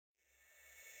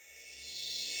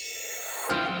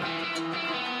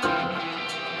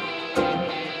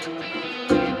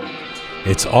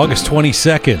It's August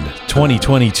 22nd,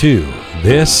 2022.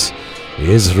 This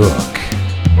is Rook.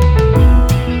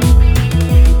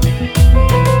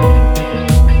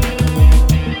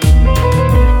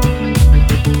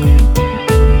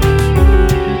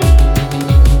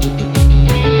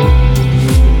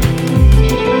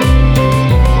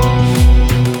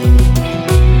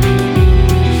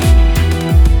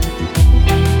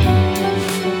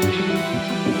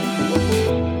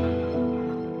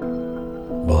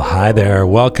 Hi there.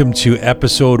 Welcome to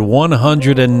episode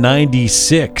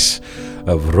 196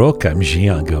 of Rook. I'm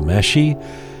Jian Ghomeshi.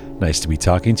 Nice to be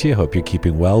talking to you. Hope you're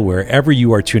keeping well wherever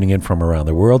you are tuning in from around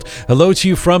the world. Hello to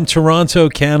you from Toronto,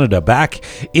 Canada. Back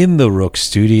in the Rook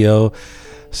studio.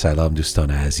 Salam Dustan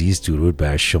Aziz, Durud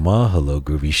Bar Shoma. Hello,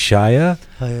 Groovy Shaya.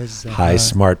 Hi,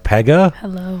 Smart Pega.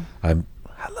 Hello.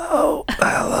 Hello.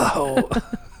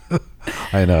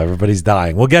 I know, everybody's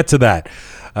dying. We'll get to that.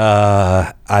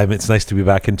 It's nice to be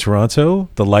back in Toronto.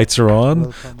 The lights are on.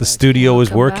 Welcome the back. studio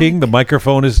is working. The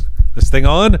microphone is this thing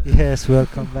on. Yes,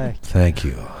 welcome back. Thank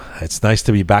you. It's nice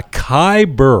to be back. Kai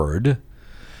Bird,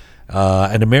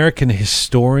 an American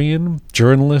historian,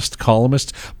 journalist,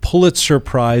 columnist, Pulitzer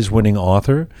Prize winning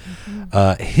author.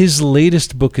 His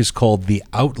latest book is called The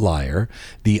Outlier: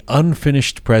 The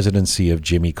Unfinished Presidency of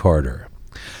Jimmy Carter.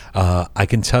 I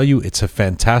can tell you it's a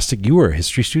fantastic... You were a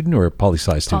history student or a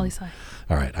poli-sci student? Poli-sci.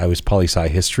 All right. I was poli-sci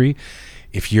history.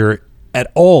 If you're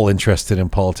at all interested in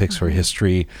politics or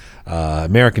history,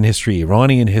 American history,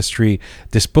 Iranian history,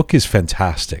 this book is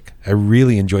fantastic. I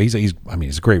really enjoy. He's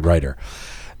a great writer.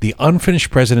 The Unfinished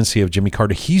Presidency of Jimmy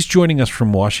Carter. He's joining us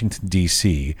from Washington,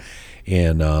 D.C.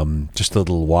 in just a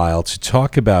little while to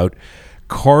talk about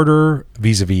Carter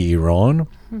vis-a-vis Iran,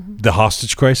 the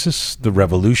hostage crisis, the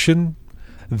revolution,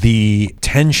 the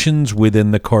tensions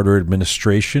within the Carter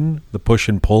administration, the push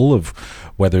and pull of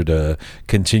whether to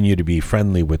continue to be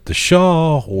friendly with the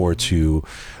Shah or to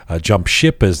jump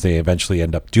ship as they eventually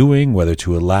end up doing, whether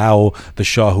to allow the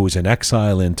Shah, who was in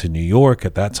exile, into New York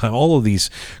at that time, all of these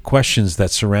questions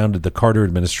that surrounded the Carter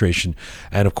administration,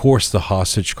 and of course the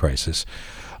hostage crisis.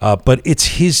 But it's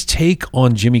his take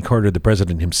on Jimmy Carter, the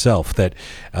president himself, that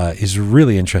is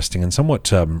really interesting and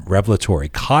somewhat revelatory.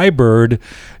 Kai Bird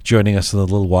joining us in a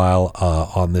little while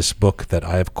on this book that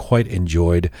I have quite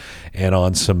enjoyed, and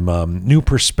on some new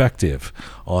perspective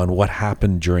on what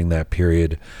happened during that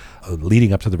period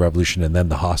leading up to the revolution and then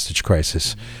the hostage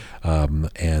crisis,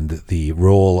 and the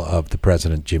role of the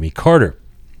president, Jimmy Carter.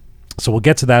 So we'll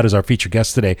get to that as our featured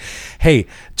guest today. Hey,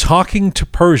 Talking to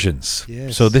Persians.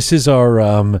 Yes. So this is our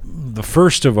the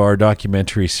first of our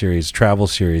documentary series, travel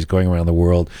series, going around the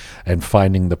world and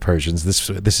finding the Persians.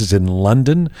 This is in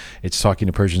London. It's Talking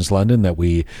to Persians London that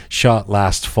we shot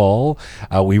last fall.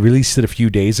 We released it a few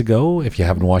days ago. If you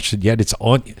haven't watched it yet, it's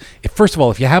on. First of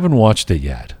all, if you haven't watched it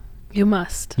yet, You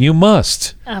must. you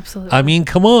must. Absolutely. I mean,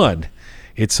 come on.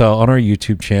 It's on our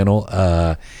YouTube channel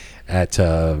at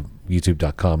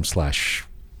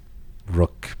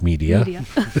youtube.com/Rook Media.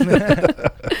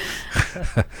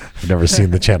 I've never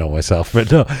seen the channel myself, but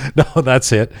no,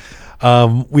 that's it.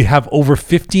 We have over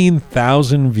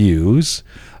 15,000 views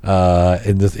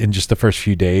in just the first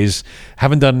few days.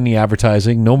 Haven't done any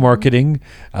advertising, no marketing,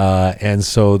 and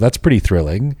so that's pretty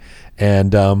thrilling.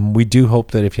 And we do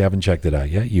hope that if you haven't checked it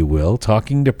out yet, you will.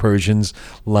 Talking to Persians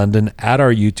London at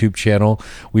our YouTube channel.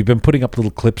 We've been putting up little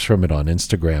clips from it on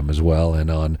Instagram as well. And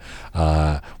on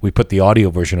we put the audio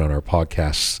version on our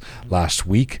podcasts last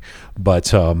week.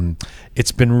 But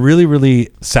it's been really, really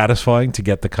satisfying to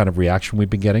get the kind of reaction we've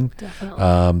been getting.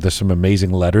 Definitely. There's some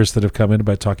amazing letters that have come in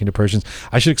about Talking to Persians.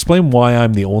 I should explain why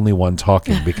I'm the only one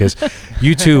talking, because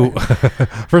you two,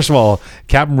 first of all,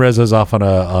 Captain Reza's off on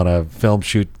a film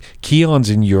shoot. Keon's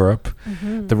in Europe.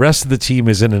 The rest of the team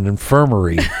is in an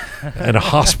infirmary and a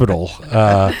hospital.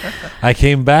 I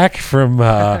came back from...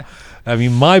 my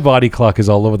body clock is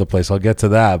all over the place. I'll get to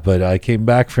that. But I came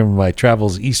back from my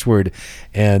travels eastward,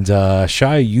 and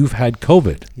Shai, you've had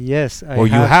COVID. Yes, You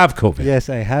have COVID. Yes,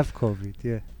 I have COVID.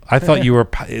 Yeah. I thought you were.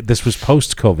 This was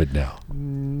post-COVID now.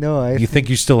 No, You think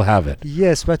you still have it?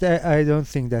 Yes, but I don't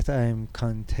think that I'm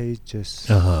contagious.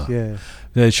 Yeah.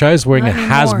 Shai's wearing Not a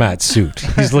anymore. hazmat suit.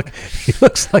 He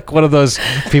looks like one of those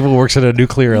people who works at a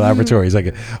nuclear laboratory. He's like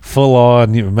a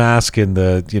full-on mask and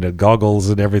the goggles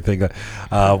and everything.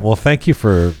 Well, thank you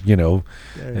for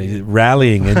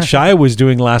rallying. And Shai was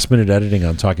doing last-minute editing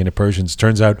on Talking to Persians.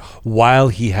 Turns out while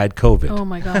he had COVID. Oh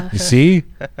my gosh. You see?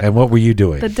 And what were you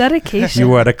doing? The dedication. You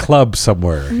were at a club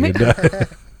somewhere.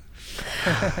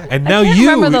 And now I can't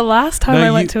remember the last time I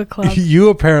went to a club. You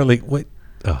apparently wait.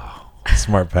 Oh,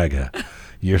 Smart Pega.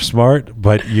 You're smart,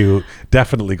 but you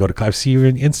definitely go to clubs. I see you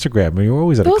on Instagram. You're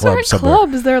always at Those a club aren't somewhere.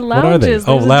 clubs, they're What are they? lounges.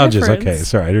 Oh, There's a lounges. Okay, difference.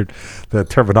 sorry. The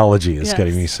terminology is Yes.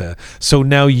 getting me sad. So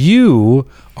now you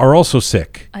are also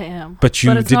sick, I am. but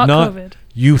you it's did not. COVID.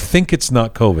 You think it's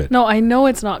not COVID. No, I know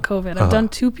it's not COVID. Uh-huh. I've done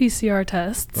 2 PCR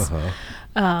tests,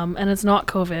 and it's not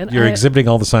COVID. You're exhibiting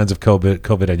all the signs of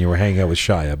COVID, and you were hanging out with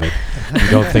Shia, but you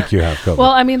don't think you have COVID.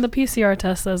 Well, I mean, the PCR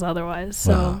test says otherwise.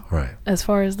 So, right. as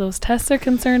far as those tests are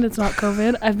concerned, it's not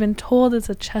COVID. I've been told it's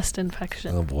a chest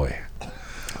infection. Oh boy.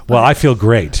 Well, I feel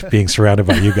great being surrounded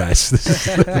by you guys.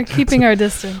 We're keeping our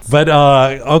distance. But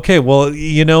okay, well,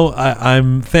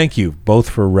 I'm thank you both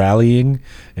for rallying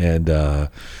and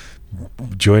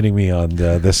joining me on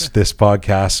this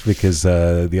podcast, because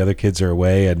the other kids are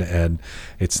away, and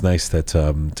it's nice that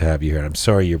to have you here. I'm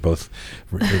sorry you're both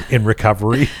in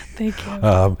recovery. Thank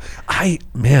you. I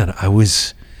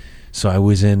was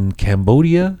in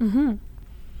Cambodia, and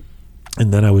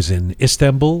then I was in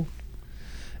Istanbul.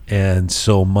 And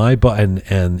so and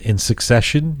in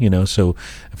succession, so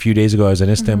a few days ago I was in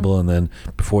Istanbul, and then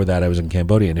before that I was in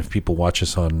Cambodia. And if people watch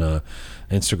us on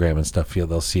Instagram and stuff,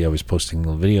 they'll see I was posting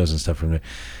little videos and stuff from there.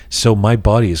 So my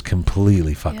body is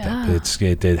completely fucked up.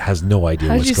 It has no idea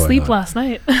How what's did you going sleep on. last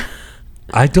night?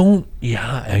 I don't. Yeah,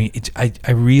 I mean, I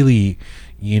really.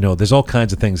 There's all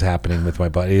kinds of things happening with my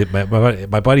body.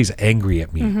 My body's angry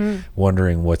at me,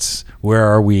 wondering where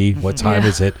are we? What time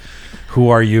is it? Who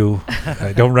are you?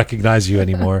 I don't recognize you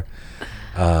anymore.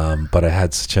 But I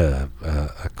had such a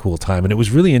cool time, and it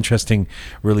was really interesting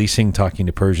releasing Talking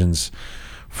to Persians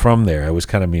from there. I was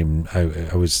I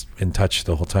was in touch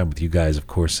the whole time with you guys, of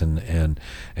course, and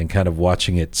kind of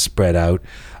watching it spread out.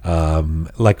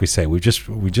 Like we say, we just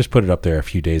put it up there a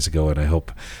few days ago, and I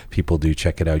hope people do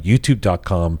check it out.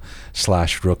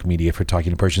 YouTube.com/Rook Media for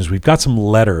Talking to Persians. We've got some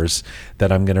letters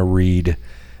that I'm going to read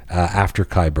after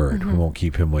Kai Bird. We won't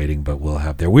keep him waiting, but we'll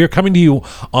have there. We are coming to you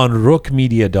on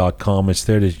rookmedia.com. It's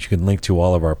there that you can link to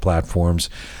all of our platforms.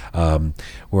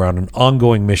 We're on an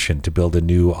ongoing mission to build a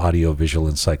new audiovisual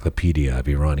encyclopedia of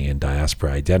Iranian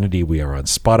diaspora identity. We are on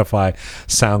Spotify,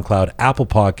 SoundCloud, Apple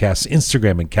Podcasts,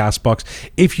 Instagram, and CastBox.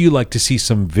 If you like to see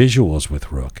some visuals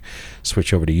with Rook,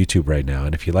 switch over to YouTube right now.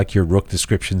 And if you like your Rook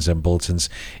descriptions and bulletins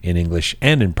in English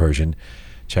and in Persian,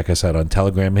 check us out on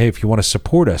Telegram. Hey, if you want to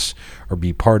support us or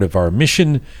be part of our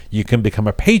mission, you can become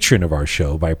a patron of our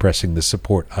show by pressing the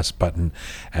Support Us button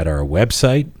at our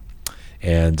website,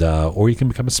 and or you can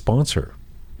become a sponsor.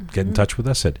 Get in touch with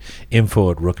us at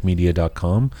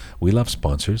info@rookmedia.com. We love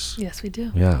sponsors. Yes, we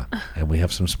do. Yeah, and we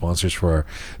have some sponsors for our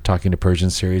Talking to Persian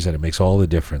series, and it makes all the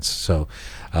difference. So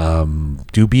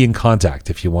do be in contact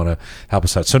if you want to help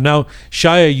us out. So now,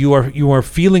 Shia, you are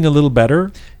feeling a little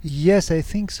better? Yes, I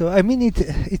think so. I mean,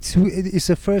 it's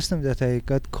the first time that I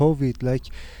got COVID. Like,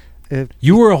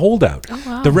 You were a holdout. Oh,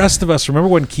 wow. The rest of us, remember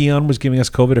when Keon was giving us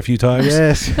COVID a few times?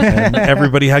 yes, And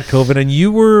everybody had COVID, and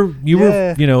you were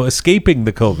escaping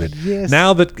the COVID. Yes.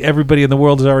 Now that everybody in the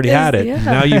world has already had it, Yeah.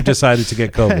 now you've decided to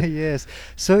get COVID. yes.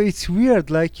 So it's weird.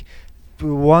 Like,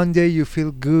 one day you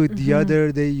feel good, the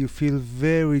other day you feel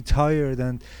very tired,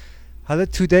 and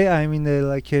today I'm in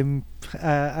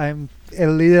I'm a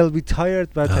little bit tired,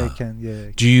 but I can.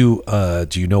 Yeah. Do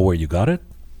you know where you got it?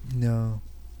 No.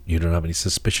 You don't have any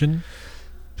suspicion?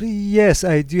 Yes,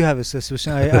 I do have a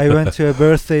suspicion. I went to a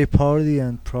birthday party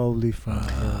and probably from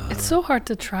It's so hard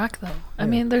to track, though. I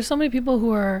Yeah. mean, there's so many people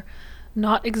who are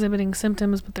not exhibiting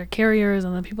symptoms, but they're carriers,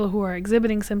 and the people who are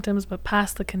exhibiting symptoms but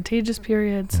past the contagious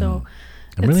period. So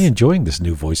I'm really enjoying this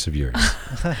new voice of yours.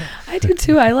 I do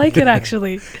too. I like it,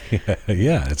 actually.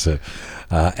 Yeah, it's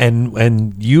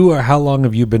and you are. How long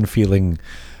have you been feeling,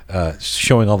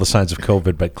 showing all the signs of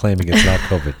COVID, but claiming it's not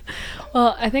COVID?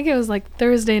 Well, I think it was like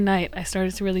Thursday night I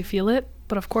started to really feel it,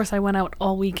 but of course I went out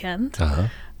all weekend,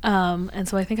 and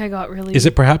so I think I got really. Is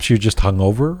it perhaps you're just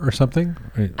hungover or something?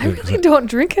 I really don't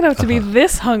drink enough to be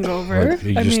this hungover.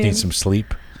 You I just mean, need some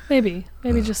sleep. maybe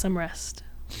just some rest.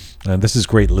 And this is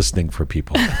great listening for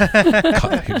people.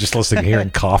 You're just listening here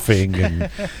and coughing, and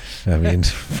I mean,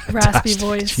 Raspy fantastic.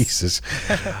 voice. Jesus.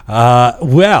 I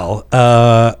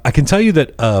can tell you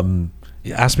that.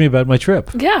 You asked me about my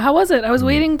trip. Yeah, how was it? I was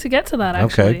waiting to get to that,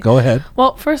 actually. Okay, go ahead.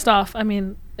 Well, first off, I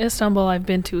mean, Istanbul I've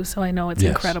been to, so I know it's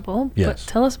Yes. incredible. Yes. But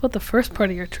tell us about the first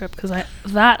part of your trip, because I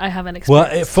haven't Well,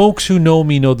 experienced. folks who know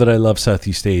me know that I love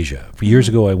Southeast Asia. Years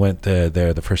ago, I went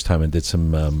there the first time and did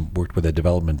some worked with a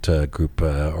development group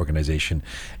organization,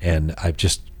 and I've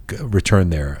just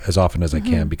returned there as often as I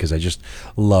can because I just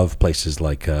love places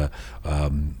like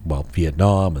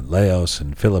Vietnam and Laos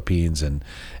and Philippines and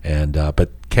but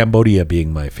Cambodia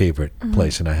being my favorite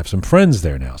place, and I have some friends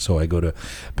there now, so I go to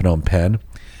Phnom Penh,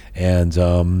 and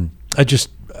I just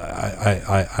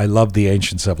I love the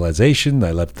ancient civilization.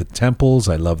 I love the temples.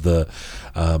 I love the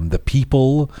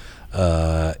people.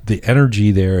 The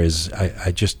energy there is.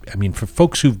 I mean, for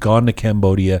folks who've gone to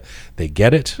Cambodia, they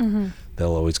get it. Mm-hmm.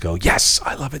 They'll always go, yes,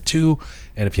 I love it too.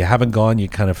 And if you haven't gone, you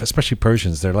kind of, especially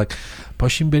Persians, they're like,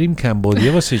 "Pashim berim Cambodia."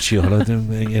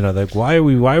 You know, like, why are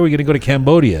we going to go to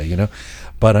Cambodia? You know,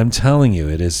 but I'm telling you,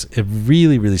 it is a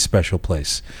really, really special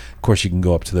place. Of course, you can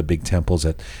go up to the big temples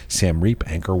at Siem Reap,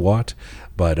 Angkor Wat,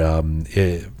 but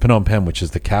Phnom Penh, which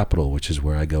is the capital, which is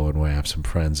where I go and where I have some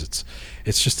friends,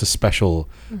 it's just a special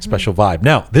vibe.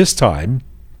 Now, this time,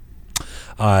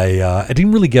 I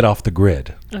didn't really get off the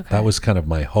grid. Okay. That was kind of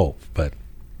my hope, but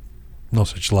no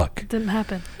such luck. It didn't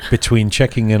happen. Between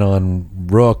checking in on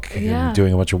Rook Yeah. and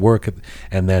doing a bunch of work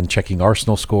and then checking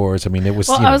Arsenal scores, I mean, it was.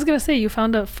 Well, you know, I was going to say, you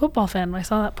found a football fan. I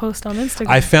saw that post on Instagram.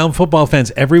 I found football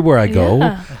fans everywhere I go.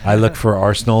 Yeah. I look for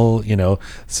Arsenal, you know.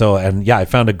 So, and yeah, I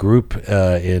found a group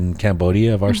in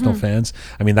Cambodia of Arsenal fans.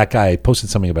 I mean, that guy posted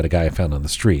something about a guy I found on the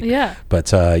street. Yeah.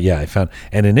 But yeah, I found,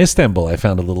 and in Istanbul, I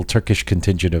found a little Turkish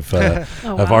contingent of Oh,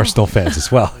 of wow. Arsenal fans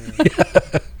as well.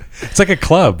 It's like a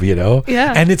club, you know.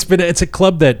 Yeah. And it's a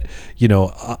club that, you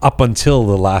know, up until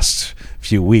the last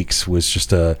few weeks was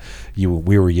just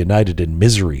we were united in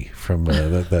misery from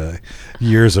the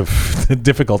years of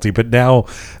difficulty, but now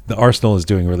the Arsenal is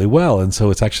doing really well, and so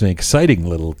it's actually an exciting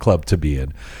little club to be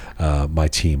in. My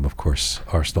team, of course,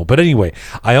 Arsenal. But anyway,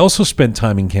 I also spent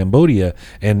time in Cambodia,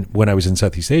 and when I was in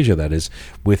Southeast Asia, that is,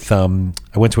 with I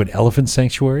went to an elephant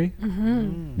sanctuary.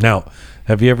 Now,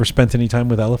 have you ever spent any time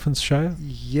with elephants, Shaya?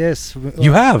 Yes.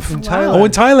 You have? In Wow. Thailand. Oh,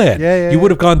 in Thailand. Yeah. You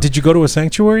would have gone. Did you go to a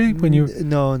sanctuary when you?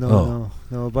 No.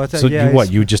 But So yeah, you what?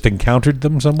 You just encountered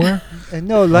them somewhere?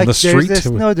 no, like the street?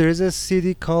 there is a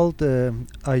city called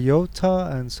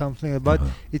Ayota and something. But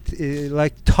it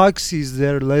like taxis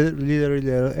there, literally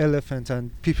elephant,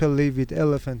 and people live with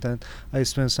elephant. And I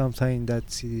spent some time in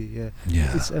that city. Yeah,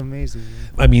 Yeah. it's amazing.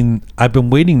 I mean, I've been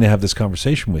waiting to have this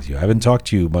conversation with you. I haven't talked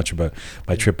to you much about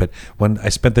my trip, but when I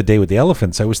spent the day with the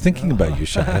elephants, I was thinking about you,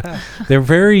 Shaya. They're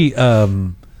very.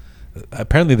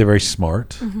 Apparently they're very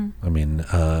smart. I mean,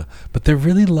 but they're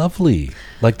really lovely.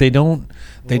 Like they don't.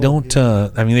 I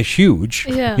mean, they're huge.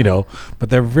 Yeah. You know, but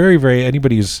they're very, very.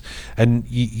 Anybody who's and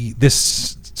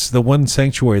this. The one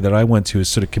sanctuary that I went to is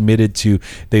sort of committed to.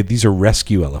 These are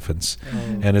rescue elephants,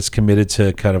 and it's committed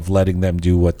to kind of letting them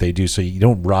do what they do. So you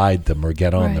don't ride them or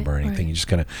get on them or anything. Right. You just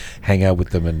kind of hang out with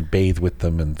them and bathe with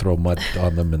them and throw mud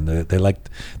on them, and they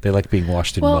like being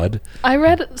washed in mud. I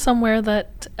read somewhere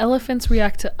that elephants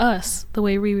react to us the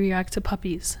way we react to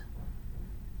puppies.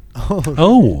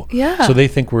 Oh, Yeah. So they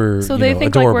think we're So they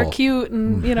think adorable. like we're cute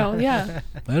and, you know, yeah.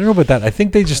 I don't know about that. I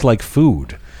think they just like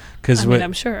food. I mean,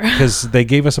 I'm sure. Because they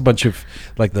gave us a bunch of,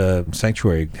 like, the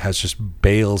sanctuary has just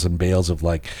bales and bales of,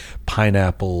 like,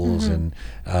 pineapples and,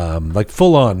 like,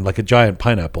 full on, like a giant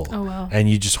pineapple. Oh, wow. And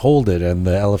you just hold it, and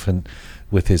the elephant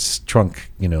with his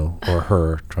trunk, you know, or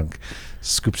her trunk,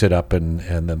 scoops it up and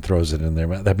then throws it in their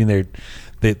mouth. I mean,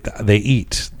 they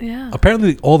eat. Yeah.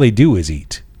 Apparently, all they do is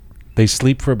eat. They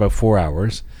sleep for about 4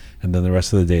 hours, and then the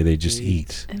rest of the day they just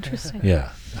eat. Interesting.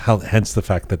 Yeah. Hence the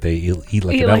fact that they eat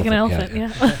like Eat an like elephant. an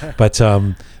elephant, yeah.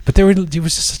 But it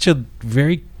was just such a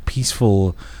very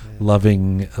peaceful,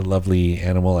 loving, lovely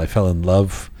animal. I fell in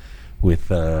love with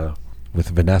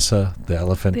Vanessa, the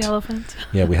elephant. The elephant.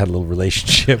 Yeah, we had a little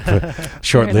relationship,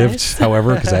 short-lived, nice.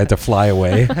 however, because I had to fly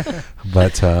away.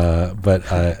 But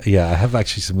yeah, I have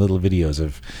actually some little videos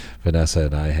of Vanessa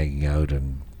and I hanging out,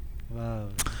 and Wow.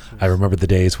 I remember the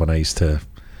days when I used to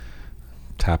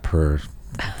tap her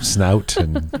snout,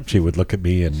 and she would look at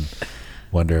me and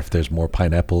wonder if there's more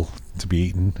pineapple to be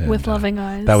eaten. And, With loving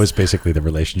eyes. That was basically the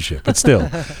relationship, but still.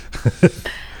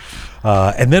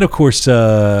 And then, of course,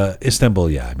 Istanbul.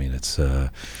 Yeah, I mean, it's.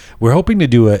 We're hoping to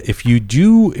do if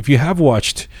you have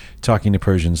watched Talking to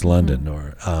Persians London,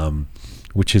 or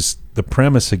which is the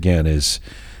premise again is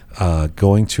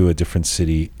going to a different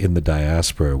city in the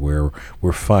diaspora where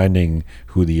we're finding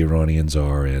who the Iranians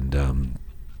are and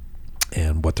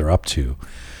what they're up to.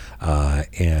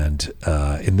 And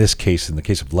in this case, in the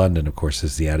case of London, of course,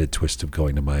 is the added twist of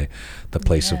going to the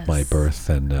place of my Yes. birth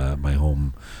and my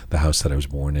home, the house that I was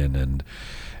born in,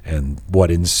 and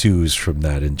what ensues from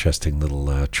that interesting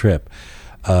little trip.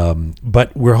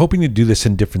 But we're hoping to do this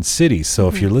in different cities. So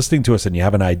if you're listening to us and you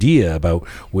have an idea about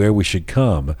where we should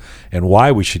come and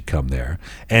why we should come there,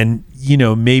 and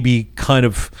maybe kind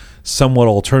of somewhat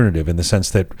alternative in the sense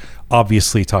that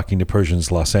obviously talking to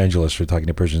Persians Los Angeles or talking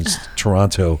to Persians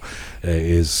Toronto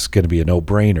is going to be a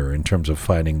no-brainer in terms of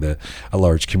finding a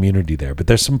large community there. But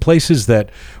there's some places that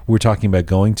we're talking about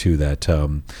going to that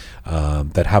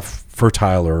that have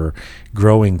fertile or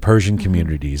growing Persian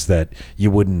communities that you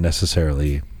wouldn't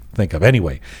necessarily think of.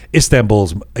 Anyway,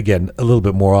 Istanbul's, again, a little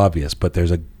bit more obvious, but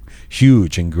there's a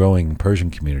huge and growing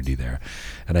Persian community there.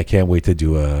 And I can't wait to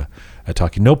do a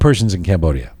talking. No Persians in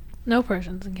Cambodia. No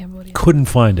Persians in Cambodia. Couldn't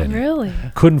find any. Really?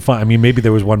 Couldn't find. I mean, maybe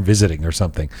there was one visiting or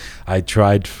something. I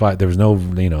tried. There was no.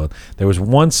 There was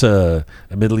once a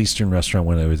Middle Eastern restaurant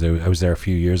when I was there. I was there a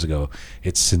few years ago.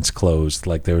 It's since closed.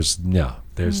 Like there's no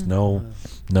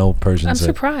Persians. I'm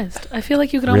surprised. I feel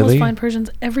like you could Really? almost find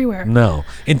Persians everywhere. No,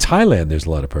 in Thailand there's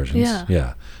a lot of Persians.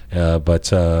 Yeah.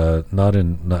 But not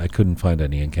in. I couldn't find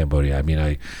any in Cambodia. I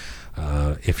mean,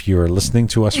 if you're listening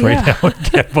to us right now in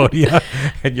Cambodia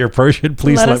and you're Persian,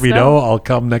 please let us me know. know. I'll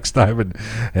come next time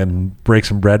and break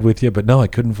some bread with you. But no, I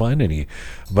couldn't find any.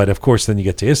 But of course, then you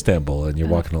get to Istanbul and you're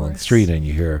And of walking along the course. street and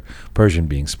you hear Persian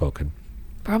being spoken.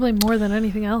 Probably more than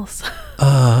anything else.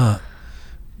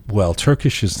 Well,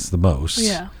 Turkish is the most.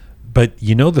 Yeah. But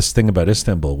you know this thing about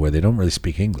Istanbul where they don't really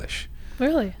speak English.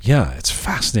 Really? Yeah, it's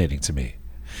fascinating to me.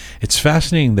 It's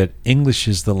fascinating that English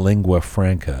is the lingua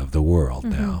franca of the world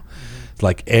now.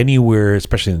 Like anywhere,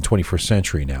 especially in the 21st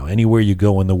century now, anywhere you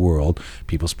go in the world,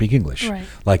 people speak English. Right.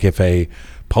 Like if a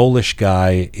Polish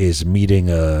guy is meeting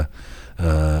an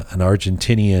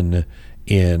Argentinian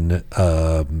in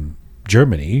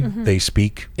Germany, they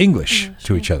speak English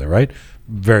to each other, right?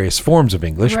 Various forms of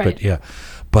English, Right. but yeah.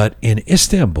 But in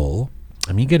Istanbul,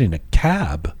 I mean, you get in a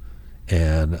cab,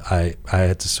 and I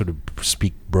had to sort of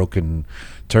speak broken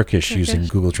Turkish using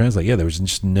Google Translate. Yeah, there was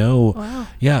just no. Wow.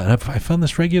 Yeah, and I found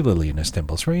this regularly in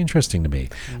Istanbul. It's very interesting to me.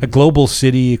 A global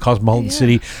city, a cosmopolitan Yeah.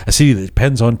 city, a city that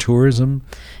depends on tourism,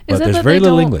 but Is it there's that very they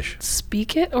little don't English.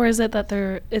 speak it, or is it that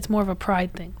it's more of a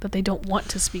pride thing that they don't want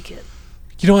to speak it?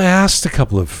 You know, I asked a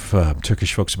couple of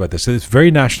Turkish folks about this. It's very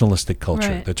nationalistic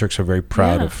culture. Right. The Turks are very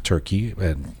proud Yeah. of Turkey,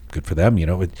 and good for them, you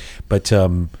know. But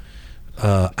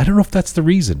I don't know if that's the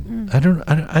reason.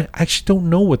 I actually don't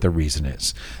know what the reason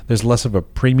is. There's less of a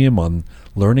premium on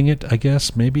learning it, I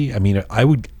guess, maybe. I mean, I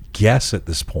would guess at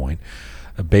this point,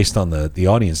 based on the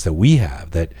audience that we have,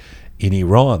 that in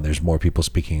Iran there's more people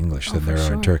speaking English than for there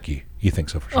are in sure. Turkey. You think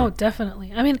so for sure? Oh,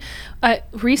 definitely. I mean,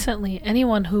 recently,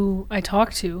 anyone who I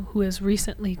talk to who has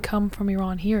recently come from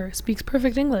Iran here speaks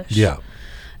perfect English. Yeah.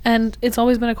 And it's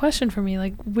always been a question for me,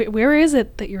 like, where is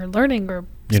it that you're learning or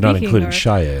You're not speaking including or-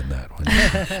 Shaya in that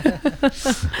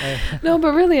one. No,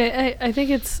 but really, I think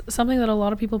it's something that a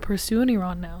lot of people pursue in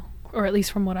Iran now, or at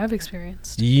least from what I've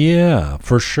experienced. Yeah,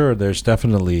 for sure. There's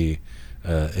definitely,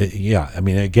 yeah. I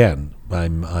mean, again,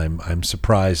 I'm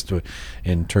surprised.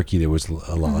 In Turkey, there was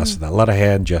a lot less of that. A lot of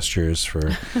hand gestures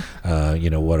for,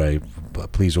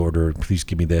 please order, please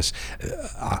give me this.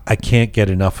 I can't get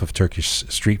enough of Turkish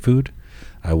street food.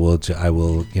 I will.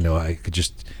 I could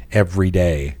just every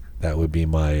day. That would be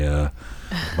my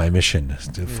my mission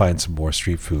to find some more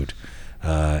street food.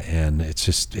 And it's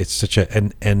such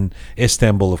a and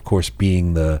Istanbul, of course,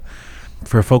 being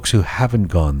for folks who haven't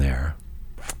gone there.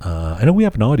 I know we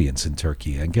have an audience in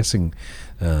Turkey. I'm guessing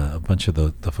a bunch of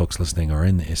the folks listening are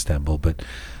in Istanbul, but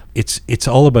it's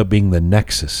all about being the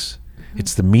nexus.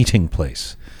 It's the meeting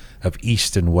place of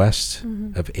East and West,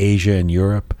 of Asia and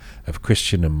Europe, of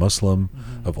Christian and Muslim,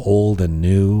 of old and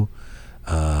new,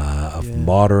 of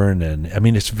modern, and I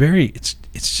mean it's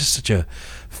just such a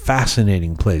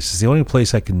fascinating place. It's the only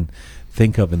place I can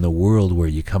think of in the world where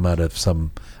you come out of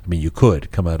you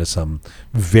could come out of some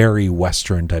very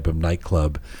Western type of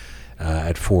nightclub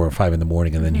at 4 or 5 in the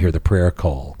morning and then hear the prayer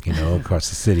call, across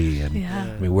the city. And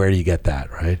Yeah. I mean, where do you get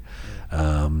that, right?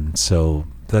 So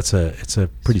it's a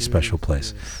pretty special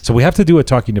place. So we have to do a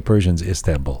Talking to Persians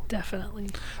Istanbul. Definitely.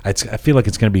 I feel like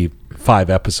it's going to be 5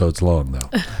 episodes long, though.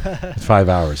 5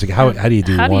 hours. Like how do you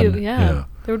do one? Yeah.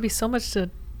 There would be so much to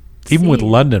Even with see.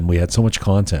 London, we had so much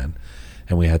content,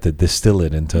 and we had to distill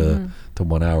it into to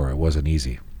 1 hour. It wasn't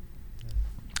easy.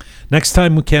 Next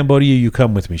time in Cambodia, you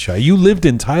come with me, Shai. You lived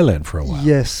in Thailand for a while.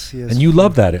 Yes. And you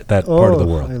love that part of the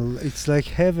world. It's like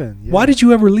heaven. Yeah. Why did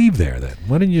you ever leave there then?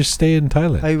 Why didn't you stay in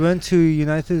Thailand? I went to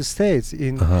United States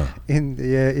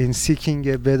in seeking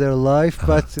a better life,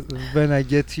 but when I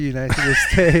get to United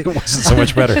States, It wasn't so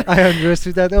much better. I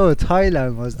understood that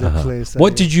Thailand was the place.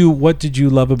 What did you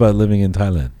love about living in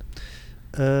Thailand?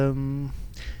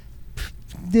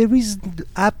 There is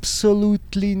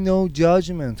absolutely no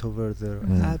judgment over there.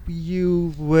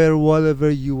 You wear whatever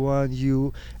you want,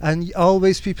 and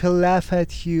always people laugh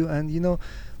at you, and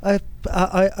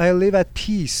I live at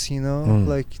peace, you know, Mm.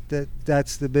 like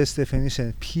that's the best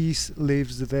definition. Peace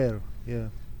lives there. Yeah.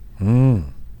 Mm.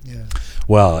 Yeah.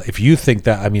 Well, if you think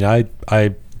that, I mean, I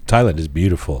Thailand is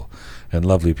beautiful and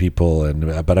lovely people,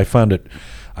 and but I found it.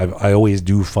 I always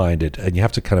do find it, and you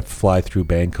have to kind of fly through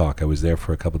Bangkok. I was there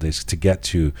for a couple of days to get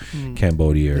to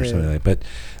Cambodia or Yeah. something like that.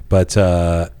 But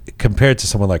compared to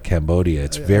someone like Cambodia,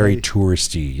 it's very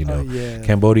touristy. You know, yeah.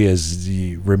 Cambodia is,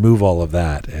 you remove all of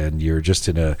that, and you're just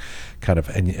in a kind of,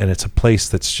 and it's a place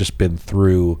that's just been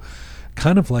through,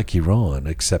 kind of like Iran,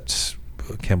 except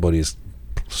Cambodia's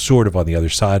sort of on the other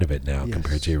side of it now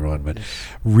compared to Iran, but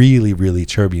really, really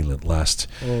turbulent last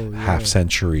half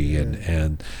century,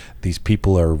 and these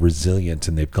people are resilient,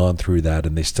 and they've gone through that,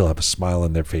 and they still have a smile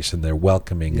on their face, and they're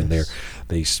welcoming, and they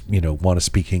want to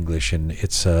speak English, and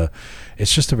it's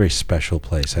just a very special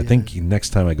place. I think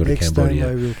next time I go to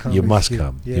Cambodia, you must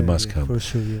come. You must come for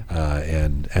sure.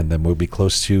 Yeah. and then we'll be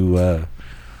close to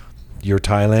your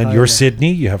Thailand, your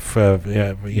Sydney. You have family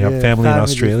in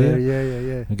Australia.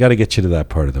 Yeah. We got to get you to that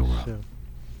part of the world.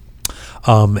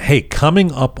 Sure. Hey,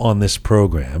 coming up on this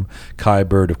program, Kai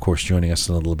Bird, of course, joining us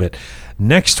in a little bit.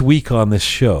 Next week on this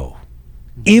show,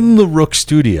 in the Rook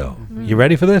Studio. You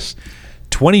ready for this?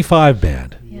 25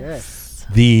 Band. Yes.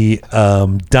 The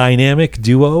dynamic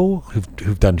duo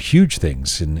who've done huge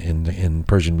things in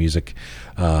Persian music,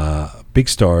 big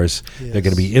stars. They're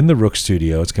going to be in the Rook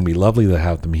Studio. It's going to be lovely to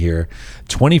have them here.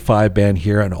 25 Band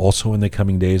here, and also in the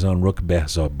coming days on Rook,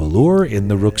 Behzad Baloor in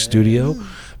the Rook Studio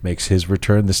makes his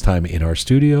return, this time in our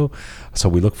studio. So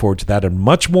we look forward to that, and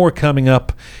much more coming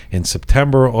up in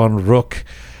September on Rook.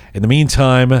 In the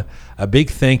meantime, a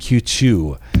big thank you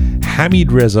to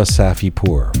Hamid Reza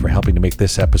Safipour for helping to make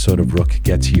this episode of Rook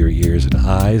get to your ears and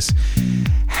eyes.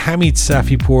 Hamid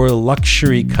Safipour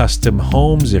Luxury Custom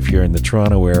Homes, if you're in the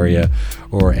Toronto area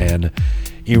or an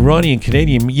Iranian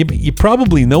Canadian, you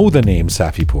probably know the name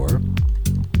Safipour.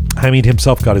 Hamid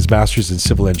himself got his master's in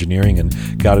civil engineering and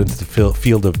got into the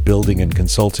field of building and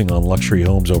consulting on luxury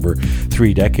homes over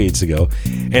 3 decades ago.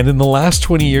 And in the last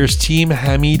 20 years, Team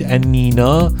Hamid and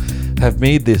Nina have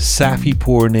made the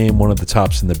Safipour name one of the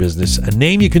tops in the business, a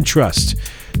name you can trust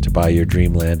to buy your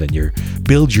dreamland and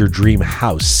build your dream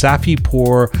house.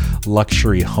 Safipour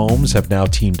Luxury Homes have now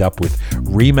teamed up with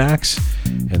Remax,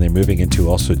 and they're moving into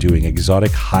also doing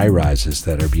exotic high-rises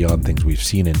that are beyond things we've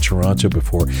seen in Toronto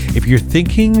before. If you're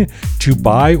thinking to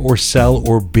buy or sell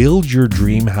or build your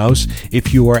dream house,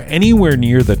 if you are anywhere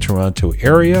near the Toronto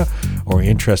area or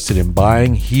interested in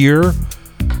buying here,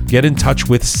 get in touch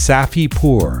with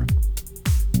Safipour.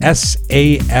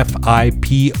 Safipoor,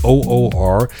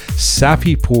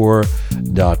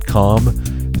 Safipour.com.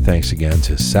 Thanks again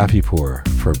to Safipour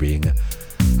for being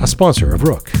a sponsor of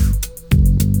Rook.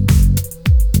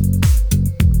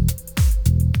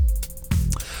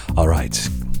 All right.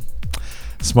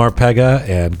 Smart Pega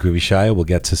and Groovy Shia will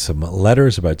get to some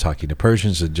letters about talking to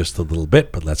Persians in just a little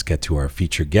bit, but let's get to our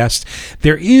featured guest.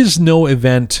 There is no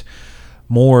event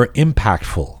more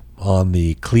impactful on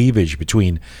the cleavage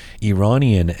between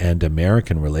Iranian and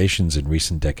American relations in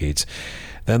recent decades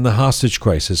than the hostage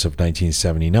crisis of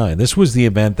 1979. This was the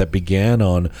event that began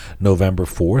on November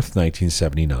 4th,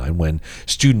 1979, when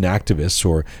student activists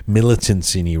or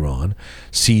militants in Iran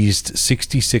seized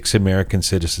 66 American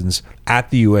citizens at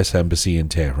the U.S. Embassy in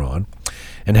Tehran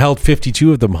and held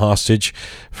 52 of them hostage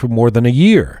for more than a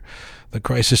year. The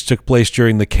crisis took place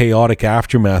during the chaotic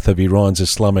aftermath of Iran's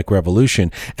Islamic Revolution,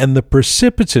 and the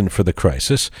precipitant for the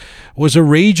crisis was a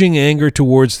raging anger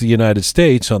towards the United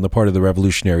States on the part of the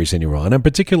revolutionaries in Iran, and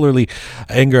particularly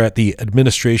anger at the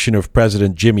administration of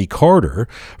President Jimmy Carter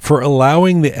for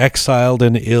allowing the exiled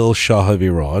and ill Shah of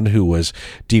Iran, who was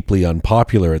deeply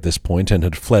unpopular at this point and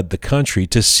had fled the country,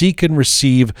 to seek and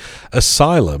receive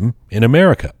asylum in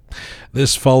America.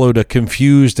 This followed a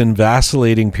confused and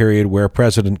vacillating period where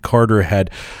President Carter had,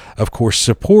 of course,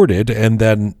 supported and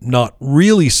then not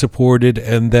really supported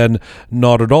and then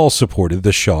not at all supported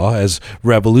the Shah as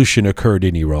revolution occurred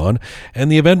in Iran.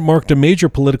 And the event marked a major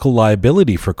political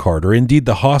liability for Carter. Indeed,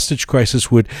 the hostage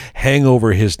crisis would hang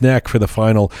over his neck for the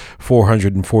final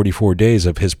 444 days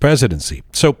of his presidency.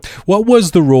 So what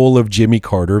was the role of Jimmy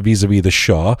Carter vis-a-vis the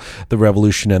Shah, the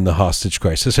revolution, and the hostage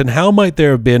crisis? And how might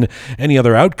there have been any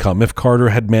other outcome if Carter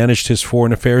had managed his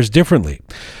foreign affairs differently?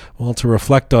 Well, to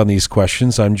reflect on these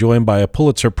questions, I'm joined by a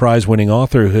Pulitzer Prize-winning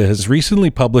author who has recently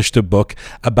published a book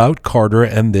about Carter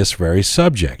and this very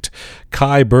subject.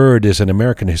 Kai Bird is an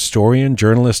American historian,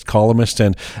 journalist, columnist,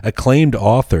 and acclaimed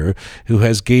author who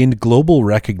has gained global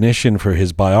recognition for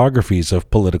his biographies of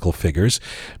political figures.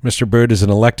 Mr. Bird is an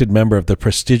elected member of the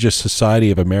prestigious Society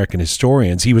of American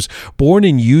Historians. He was born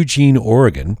in Eugene,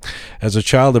 Oregon. As a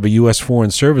child of a U.S.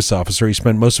 Foreign Service officer, he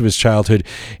spent most of his childhood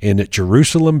in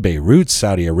Jerusalem, Beirut,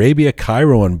 Saudi Arabia,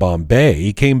 Cairo, and Bombay.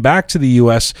 He came back to the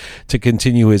U.S. to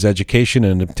continue his education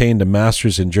and obtained a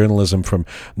master's in journalism from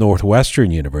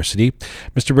Northwestern University.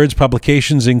 Mr. Bird's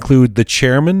publications include The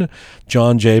Chairman,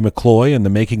 John J. McCloy, and the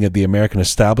Making of the American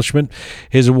Establishment.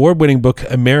 His award-winning book,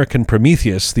 American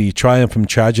Prometheus, The Triumph and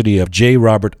Tragedy of J.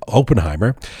 Robert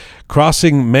Oppenheimer,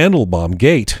 Crossing Mandelbaum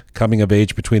Gate, Coming of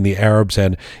Age Between the Arabs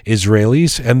and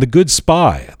Israelis, and The Good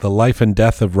Spy, The Life and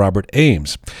Death of Robert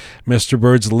Ames. Mr.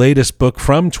 Bird's latest book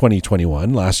from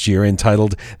 2021, last year,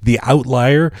 entitled The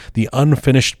Outlier, The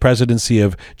Unfinished Presidency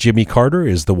of Jimmy Carter,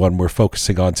 is the one we're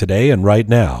focusing on today. And right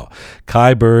now,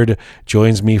 Kai Bird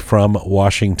joins me from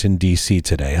Washington, D.C.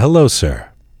 today. Hello, sir.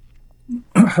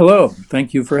 Hello.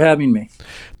 Thank you for having me.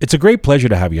 It's a great pleasure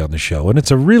to have you on the show, and it's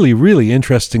a really, really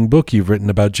interesting book you've written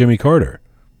about Jimmy Carter.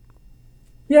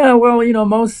 Yeah, well,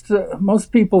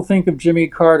 most people think of Jimmy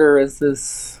Carter as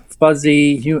this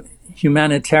fuzzy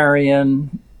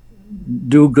humanitarian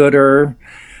do-gooder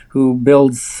who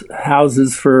builds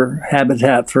houses for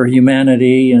Habitat for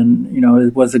Humanity and,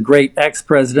 was a great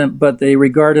ex-president, but they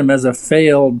regard him as a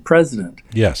failed president.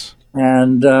 Yes.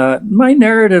 And my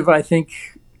narrative, I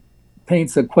think,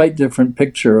 paints a quite different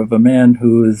picture of a man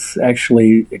who is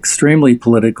actually extremely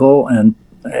political and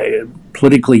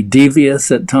politically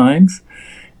devious at times,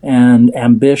 and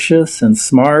ambitious and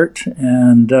smart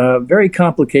and very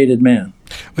complicated man.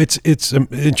 It's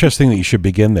interesting that you should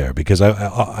begin there, because I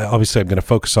obviously I'm going to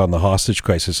focus on the hostage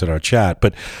crisis in our chat,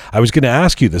 but I was going to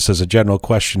ask you this as a general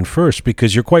question first,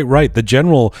 because you're quite right. The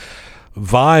general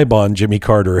vibe on Jimmy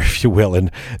Carter, if you will, and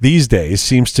these days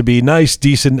seems to be nice,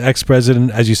 decent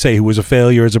ex-president, as you say, who was a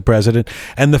failure as a president.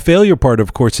 And the failure part,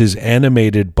 of course, is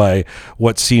animated by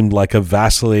what seemed like a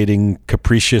vacillating,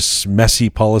 capricious, messy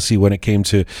policy when it came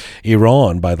to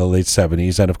Iran by the late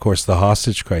 70s, and of course the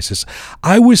hostage crisis.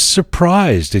 I was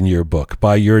surprised in your book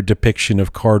by your depiction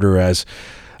of Carter as,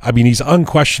 he's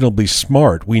unquestionably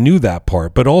smart. We knew that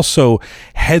part, but also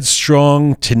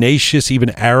headstrong, tenacious,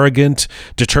 even arrogant,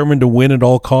 determined to win at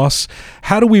all costs.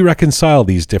 How do we reconcile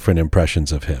these different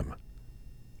impressions of him?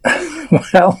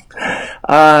 Well,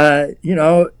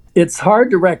 it's hard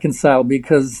to reconcile,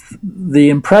 because the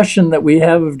impression that we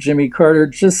have of Jimmy Carter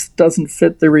just doesn't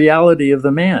fit the reality of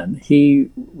the man. He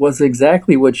was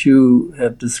exactly what you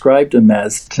have described him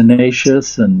as,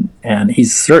 tenacious, and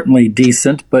he's certainly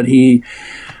decent, but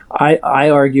I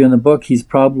argue in the book he's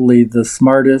probably the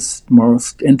smartest,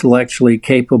 most intellectually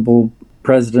capable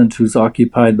president who's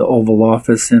occupied the Oval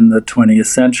Office in the 20th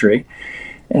century,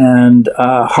 and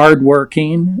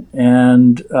hardworking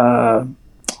and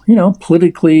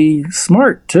politically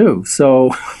smart too.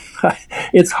 So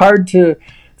it's hard to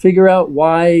figure out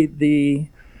why the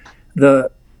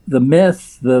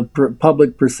myth, the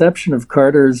public perception of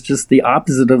Carter is just the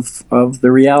opposite of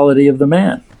the reality of the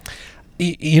man.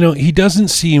 He doesn't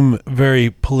seem very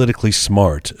politically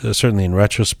smart, certainly in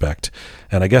retrospect,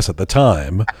 and I guess at the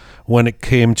time when it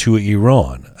came to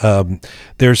Iran. Let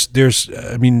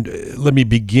me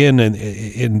begin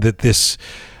in that this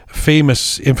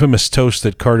infamous toast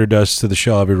that Carter does to the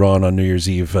Shah of Iran on New Year's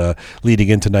Eve, leading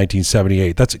into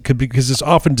 1978. That's because it's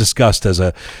often discussed as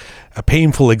a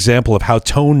painful example of how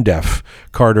tone deaf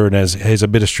Carter and his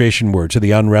administration were to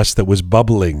the unrest that was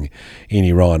bubbling in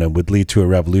Iran and would lead to a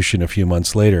revolution a few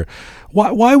months later.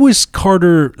 Why was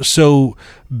Carter so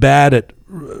bad at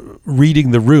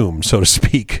reading the room, so to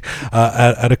speak,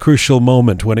 at a crucial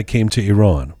moment when it came to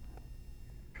Iran?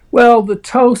 Well, the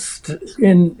toast at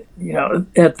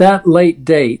that late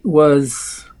date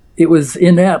was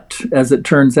inept, as it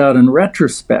turns out in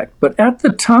retrospect. But at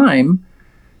the time,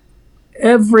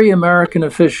 every American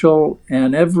official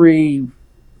and every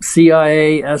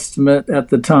CIA estimate at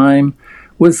the time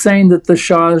was saying that the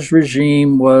Shah's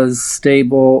regime was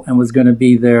stable and was going to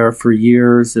be there for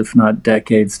years, if not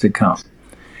decades to come.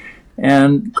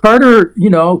 And Carter,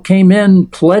 came in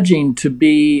pledging to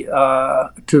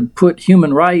put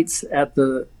human rights at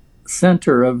the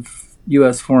center of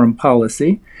U.S. foreign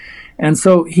policy. And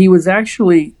so he was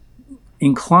actually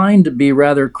inclined to be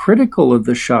rather critical of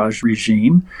the Shah's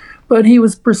regime, but he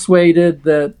was persuaded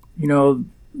that,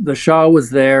 the Shah was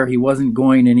there. He wasn't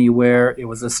going anywhere. It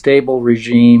was a stable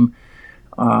regime.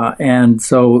 And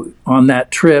so on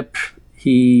that trip,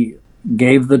 he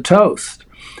gave the toast.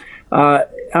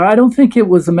 I don't think it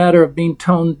was a matter of being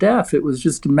tone deaf. It was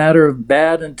just a matter of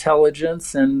bad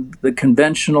intelligence, and the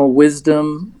conventional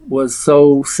wisdom was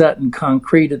so set and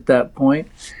concrete at that point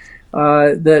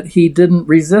that he didn't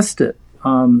resist it.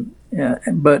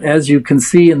 But as you can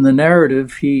see in the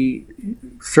narrative, he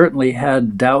certainly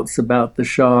had doubts about the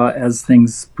Shah as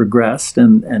things progressed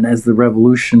and as the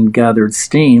revolution gathered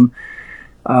steam.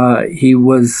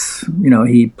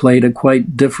 He played a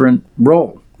quite different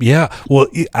role. Yeah. Well,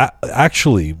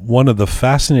 actually, one of the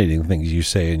fascinating things you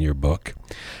say in your book,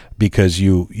 because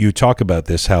you talk about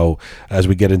this, how as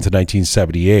we get into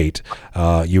 1978,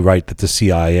 you write that the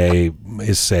CIA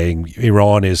is saying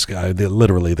Iran is,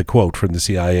 literally the quote from the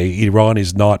CIA, Iran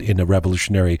is not in a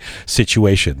revolutionary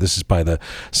situation. This is by the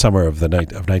summer of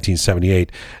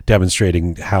 1978,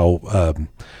 demonstrating how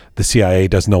the CIA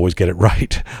doesn't always get it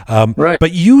right. Right.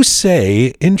 But you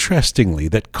say, interestingly,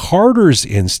 that Carter's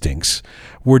instincts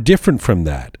were different from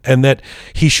that, and that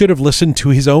he should have listened to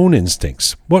his own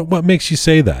instincts. What makes you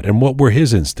say that, and what were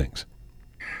his instincts?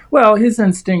 Well, his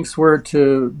instincts were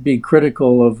to be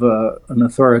critical of an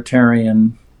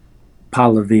authoritarian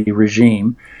Pahlavi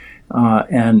regime,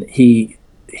 and he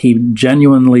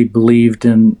genuinely believed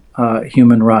in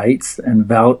human rights and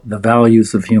the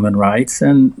values of human rights,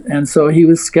 and so he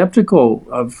was skeptical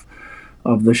of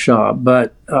the Shah.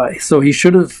 But so he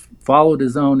should have followed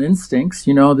his own instincts.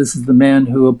 This is the man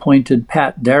who appointed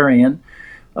Pat Darien,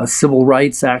 a civil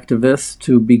rights activist,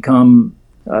 to become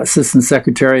Assistant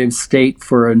Secretary of State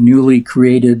for a newly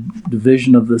created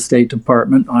division of the State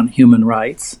Department on human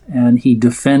rights. And he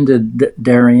defended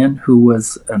Darien, who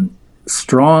was a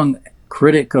strong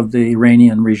critic of the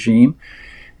Iranian regime.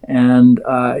 And,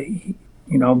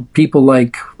 people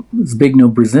like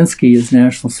Zbigniew Brzezinski, his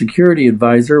national security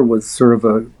advisor, was sort of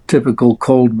a typical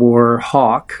Cold War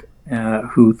hawk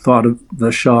who thought of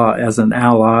the Shah as an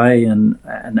ally and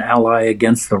an ally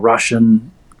against the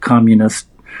Russian communist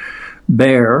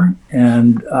bear.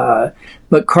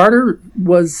 But Carter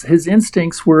his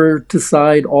instincts were to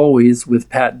side always with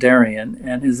Pat Darien,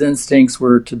 and his instincts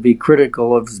were to be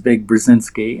critical of Zbig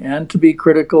Brzezinski and to be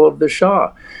critical of the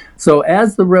Shah. So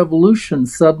as the revolution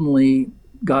suddenly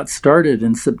got started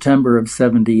in September of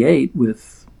 78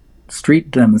 with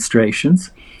street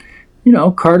demonstrations,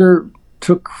 Carter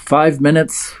took a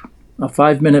 5-minute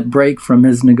break from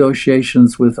his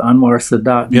negotiations with Anwar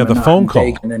Sadat the phone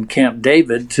call in Camp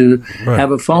David to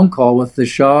have a phone call with the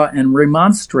Shah and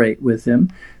remonstrate with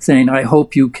him, saying, I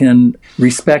hope you can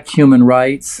respect human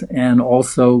rights and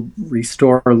also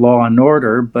restore law and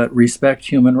order, but respect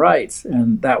human rights.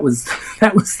 And that was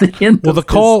the end. Well,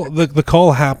 the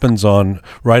call happens on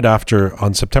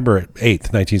September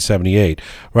 8th, 1978,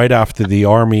 right after the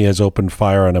army has opened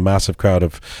fire on a massive crowd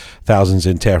of thousands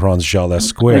in Tehran's Jaleh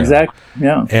Square. Exactly.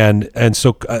 Yeah. And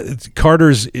so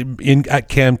Carter's at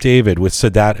Camp David with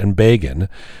Sadat and Begin,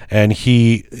 and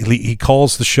he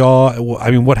calls the Shah.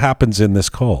 I mean, what happens in this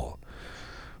call?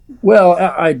 Well,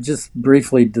 I just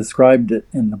briefly described it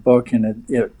in the book, and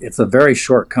it's a very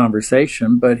short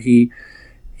conversation, but he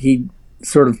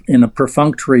sort of in a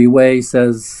perfunctory way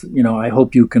says, I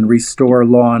hope you can restore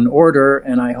law and order,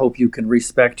 and I hope you can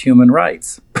respect human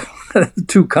rights.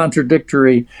 Two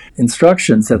contradictory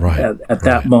instructions at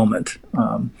that moment.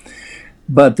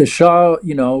 But the Shah,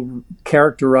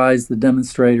 characterized the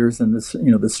demonstrators and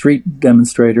the street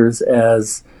demonstrators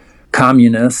as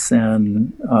communists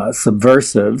and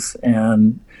subversives,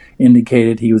 and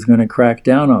indicated he was going to crack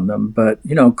down on them. But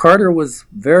Carter was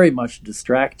very much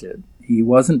distracted. He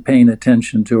wasn't paying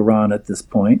attention to Iran at this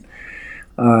point.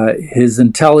 His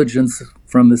intelligence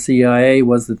from the CIA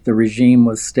was that the regime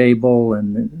was stable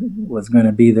and was going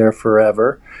to be there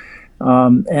forever.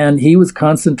 And he was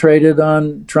concentrated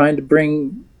on trying to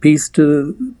bring peace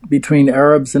between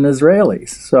Arabs and Israelis.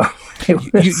 So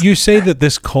you say that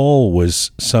this call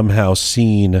was somehow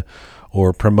seen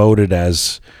or promoted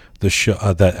as the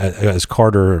Shah, as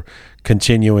Carter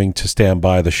continuing to stand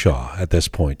by the Shah at this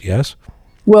point, yes?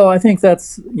 Well, I think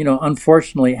that's,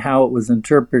 unfortunately how it was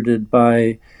interpreted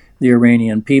by the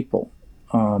Iranian people,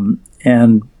 and,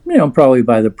 probably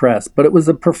by the press. But it was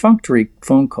a perfunctory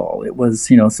phone call. It was,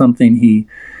 something he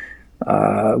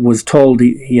was told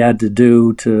he had to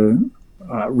do to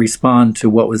respond to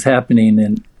what was happening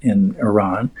in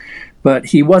Iran. But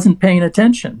he wasn't paying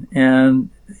attention,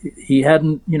 and he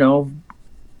hadn't,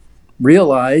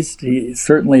 realized,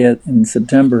 certainly in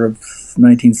September of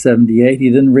 1978, he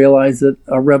didn't realize that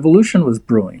a revolution was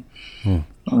brewing.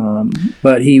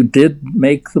 But he did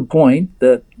make the point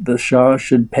that the Shah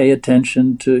should pay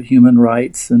attention to human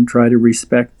rights and try to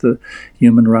respect the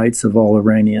human rights of all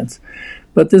Iranians.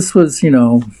 But this was,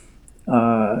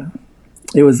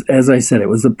 It was, as I said, it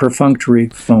was a perfunctory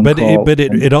phone call.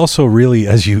 It also really,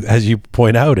 as you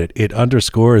point out, it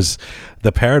underscores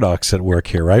the paradox at work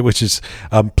here, right? Which is,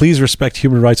 please respect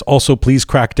human rights. Also, please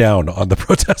crack down on the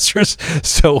protesters.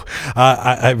 So,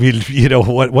 I mean,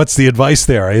 what's the advice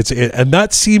there? And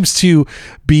that seems to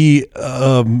be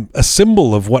a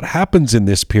symbol of what happens in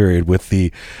this period with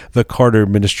the Carter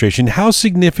administration. How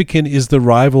significant is the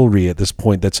rivalry at this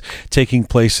point that's taking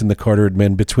place in the Carter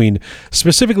admin between,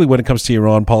 specifically when it comes to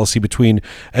Iran policy, between,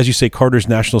 as you say, Carter's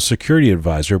national security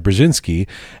advisor, Brzezinski,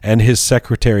 and his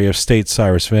Secretary of State,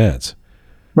 Cyrus Vance?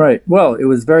 Right. Well, it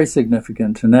was very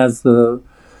significant. And as the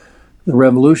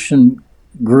revolution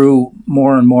grew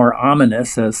more and more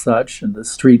ominous as such, and the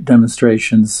street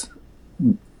demonstrations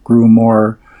grew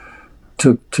more,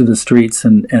 took to the streets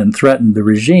and threatened the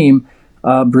regime,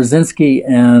 Brzezinski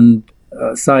and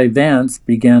Cy Vance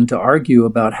began to argue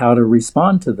about how to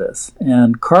respond to this.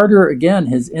 And Carter, again,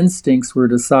 his instincts were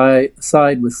to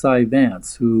side with Cy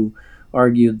Vance, who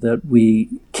argued that we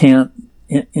can't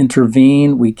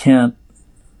intervene, we can't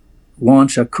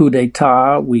launch a coup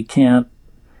d'etat, we can't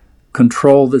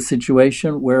control the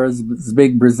situation, whereas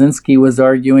Zbig Brzezinski was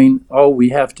arguing, we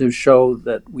have to show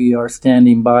that we are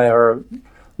standing by our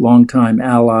longtime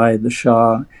ally, the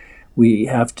Shah. We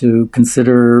have to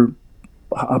consider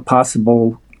a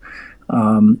possible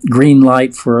green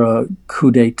light for a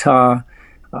coup d'etat.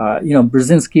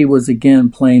 Brzezinski was again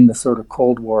playing the sort of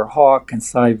Cold War hawk, and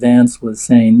Cy Vance was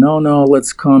saying, no,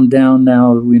 let's calm down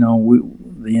now.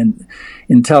 The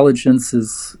intelligence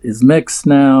is mixed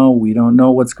now. We don't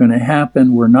know what's going to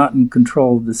happen. We're not in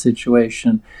control of the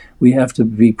situation. We have to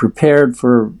be prepared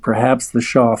for perhaps the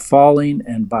Shah falling.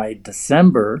 And by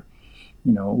December,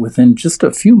 within just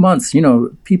a few months,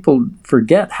 people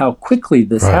forget how quickly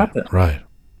this happened. Right.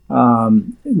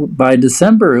 By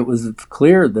December, it was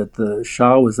clear that the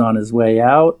Shah was on his way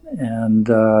out, and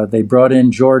they brought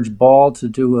in George Ball to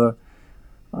do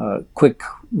a quick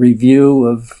review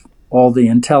of all the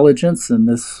intelligence, and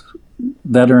this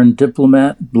veteran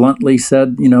diplomat bluntly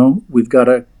said, we've got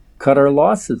to cut our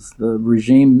losses. The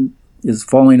regime is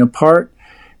falling apart,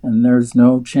 and there's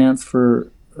no chance for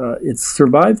its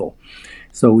survival.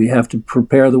 So we have to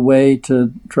prepare the way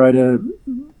to try to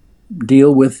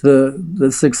deal with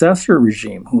the successor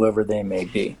regime, whoever they may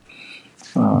be.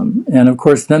 And of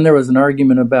course, then there was an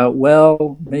argument about,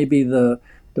 maybe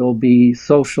there'll be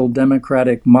social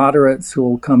democratic moderates who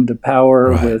will come to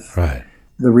power with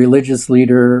the religious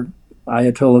leader,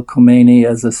 Ayatollah Khomeini,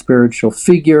 as a spiritual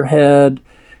figurehead.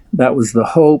 That was the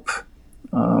hope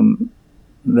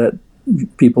that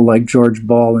people like George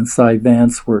Ball and Cy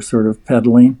Vance were sort of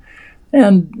peddling.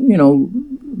 And,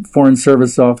 Foreign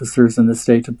Service officers in the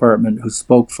State Department who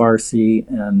spoke Farsi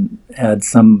and had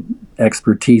some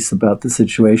expertise about the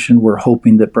situation were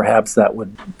hoping that perhaps that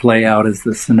would play out as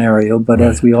the scenario. But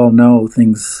as we all know,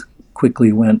 things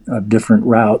quickly went a different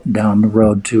route down the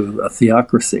road to a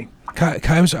theocracy.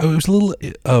 I was a little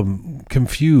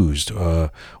confused or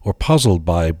puzzled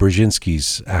by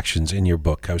Brzezinski's actions in your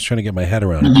book. I was trying to get my head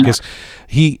around it because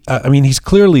he's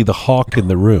clearly the hawk in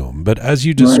the room, but as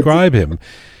you describe him,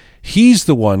 he's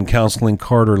the one counseling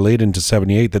Carter late into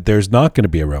 78 that there's not going to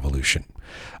be a revolution.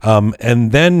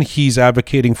 And then he's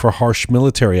advocating for harsh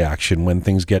military action when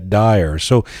things get dire.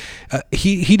 So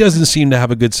he doesn't seem to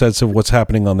have a good sense of what's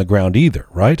happening on the ground either,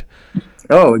 right?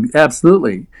 Oh,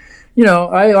 absolutely.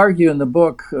 I argue in the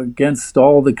book against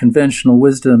all the conventional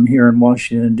wisdom here in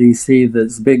Washington, D.C., that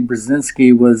Zbig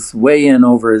Brzezinski was way in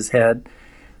over his head.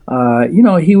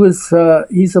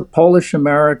 He's a Polish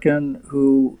American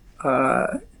who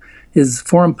his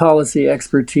foreign policy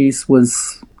expertise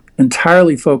was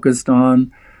entirely focused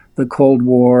on the Cold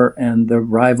War and the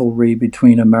rivalry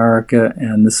between America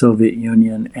and the Soviet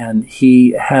Union. And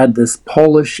he had this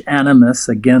Polish animus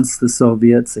against the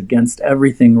Soviets, against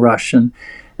everything Russian.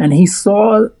 And he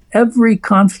saw every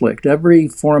conflict, every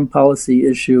foreign policy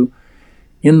issue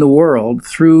in the world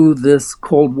through this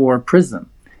Cold War prism.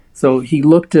 So he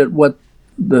looked at what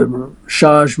the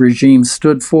Shah's regime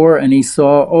stood for, and he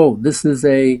saw, this is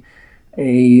a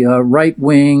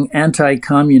right-wing,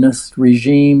 anti-communist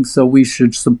regime, so we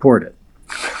should support it.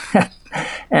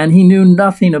 And he knew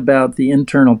nothing about the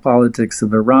internal politics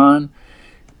of Iran.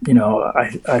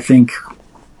 I think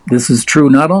this is true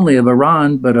not only of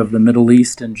Iran, but of the Middle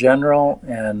East in general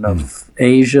and of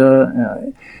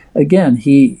Asia. Again,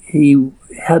 he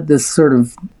had this sort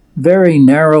of very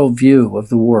narrow view of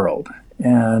the world.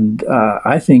 And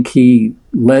I think he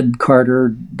led Carter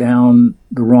down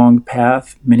the wrong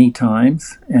path many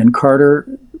times. And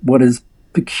Carter, what is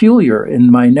peculiar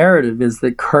in my narrative is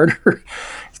that Carter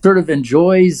sort of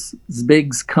enjoys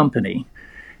Zbig's company.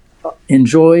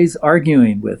 enjoys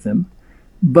arguing with him,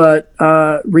 but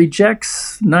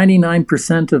rejects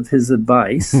 99% of his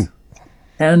advice,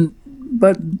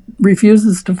 but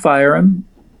refuses to fire him,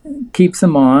 keeps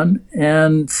him on,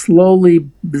 and slowly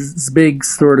Biggs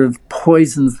sort of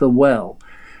poisons the well,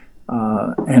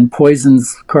 and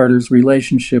poisons Carter's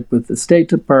relationship with the State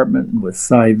Department and with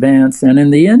Cy Vance. And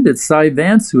in the end, it's Cy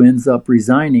Vance who ends up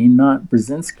resigning, not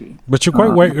Brzezinski. But you're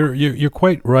quite right. You're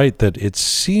quite right that it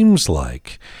seems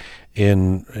like,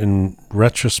 in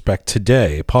retrospect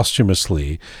today,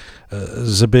 posthumously,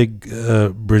 Zbig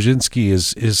Brzezinski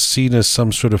is seen as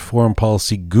some sort of foreign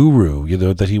policy guru. You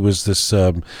know, that he was this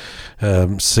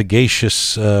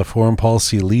sagacious foreign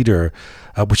policy leader,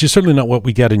 which is certainly not what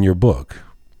we get in your book.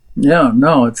 Yeah,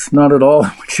 no, it's not at all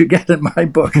what you get in my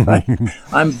book.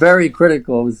 I'm very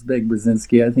critical of Zbig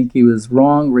Brzezinski. I think he was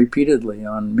wrong repeatedly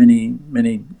on many,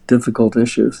 many difficult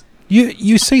issues.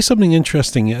 You say something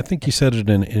interesting. I think you said it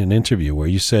in an interview where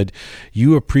you said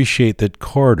you appreciate that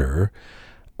Carter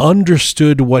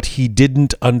understood what he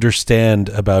didn't understand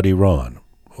about Iran.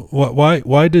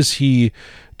 Why does he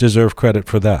deserve credit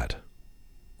for that?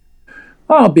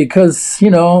 Oh, because,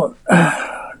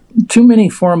 too many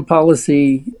foreign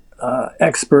policy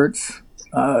experts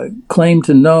claim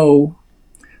to know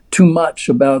too much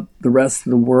about the rest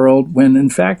of the world when, in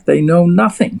fact, they know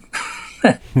nothing.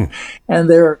 And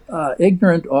they're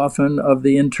ignorant often of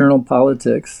the internal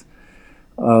politics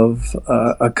of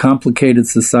a complicated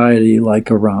society like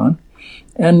Iran.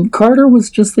 And Carter was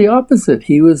just the opposite.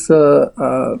 He was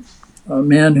a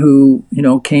man who,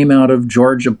 came out of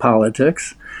Georgia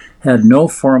politics, had no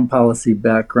foreign policy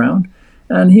background,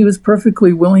 and he was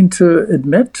perfectly willing to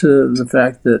admit to the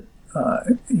fact that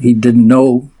he didn't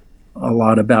know a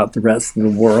lot about the rest of the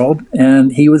world,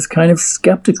 and he was kind of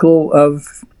skeptical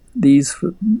of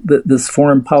this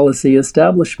foreign policy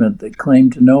establishment that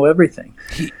claimed to know everything.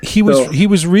 He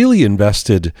was really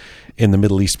invested in the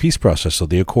Middle East peace process, so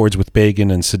the accords with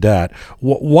Begin and Sadat.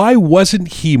 Why wasn't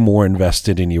he more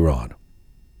invested in Iran?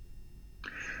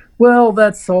 Well,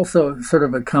 that's also sort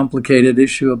of a complicated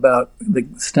issue about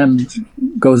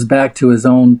goes back to his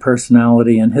own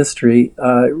personality and history.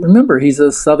 Remember, he's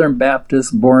a Southern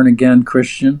Baptist, born-again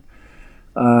Christian.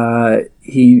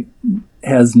 He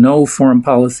has no foreign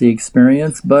policy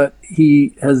experience, but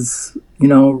he has,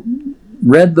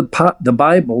 read the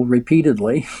Bible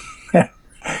repeatedly.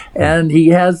 And he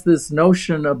has this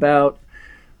notion about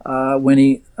when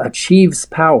he achieves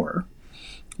power,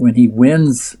 when he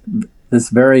wins this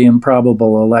very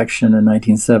improbable election in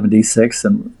 1976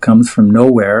 and comes from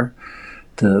nowhere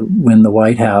to win the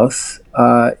White House,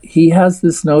 he has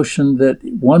this notion that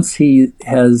once he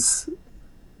has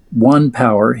won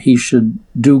power, he should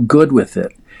do good with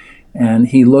it. And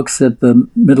he looks at the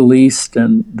Middle East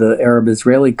and the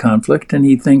Arab-Israeli conflict, and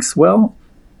he thinks, well,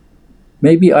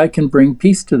 maybe I can bring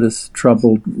peace to this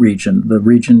troubled region, the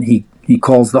region he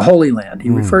calls the Holy Land. He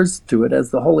refers to it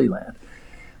as the Holy Land.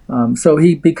 So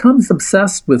he becomes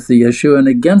obsessed with the issue, and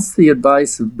against the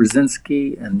advice of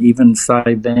Brzezinski and even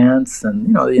Cy Vance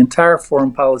and the entire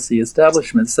foreign policy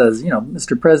establishment says,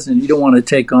 Mr. President, you don't want to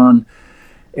take on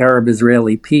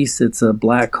Arab-Israeli peace. It's a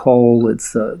black hole.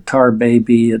 It's a tar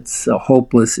baby. It's a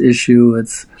hopeless issue.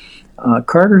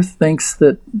 Carter thinks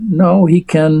that no, he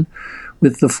can,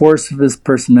 with the force of his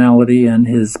personality and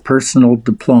his personal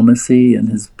diplomacy and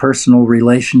his personal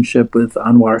relationship with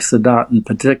Anwar Sadat in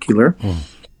particular,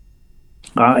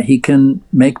 he can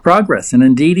make progress. And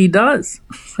indeed he does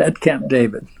at Camp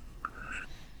David.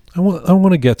 I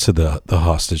want to get to the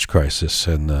hostage crisis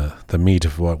and the meat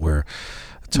of what we're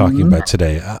talking about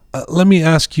today. Let me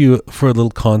ask you for a little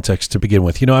context to begin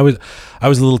with. I was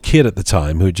a little kid at the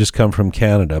time who had just come from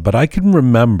Canada, but I can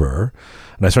remember,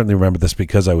 and I certainly remember this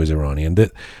because I was Iranian,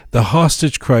 that the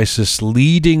hostage crisis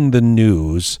leading the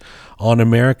news on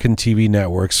American TV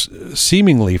networks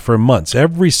seemingly for months,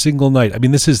 every single night. I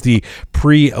mean, this is the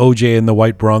pre-OJ and the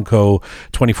White Bronco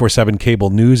 24/7 cable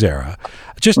news era.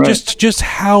 Just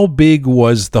how big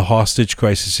was the hostage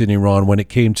crisis in Iran when it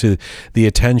came to the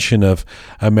attention of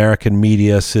American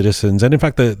media, citizens, and in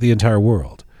fact the entire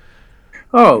world?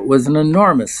 Oh, it was an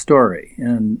enormous story.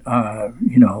 And,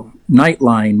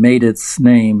 Nightline made its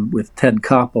name with Ted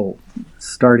Koppel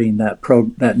starting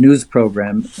that news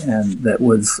program, and that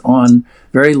was on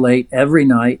very late every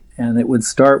night. And it would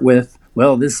start with,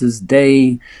 well, this is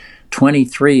day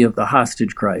 23 of the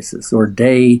hostage crisis, or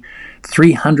day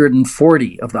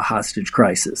 340 of the hostage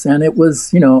crisis. And it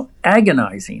was,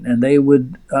 agonizing. And they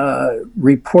would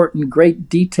report in great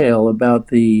detail about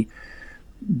the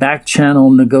back-channel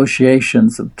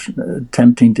negotiations of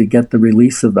attempting to get the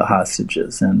release of the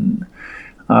hostages. And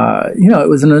it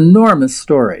was an enormous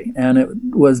story, and it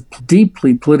was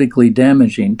deeply politically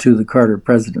damaging to the Carter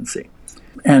presidency.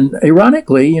 And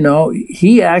ironically,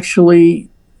 he actually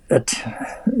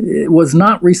was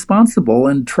not responsible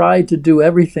and tried to do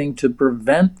everything to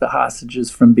prevent the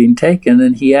hostages from being taken.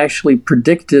 And he actually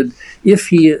predicted,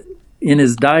 in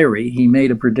his diary, he made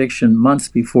a prediction months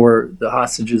before the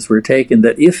hostages were taken,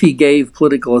 that if he gave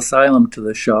political asylum to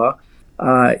the Shah,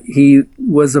 he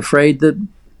was afraid that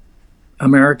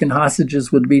American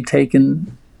hostages would be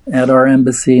taken at our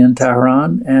embassy in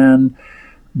Tehran, and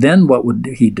then what would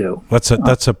he do? That's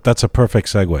a perfect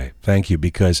segue. Thank you,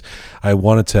 because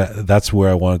that's where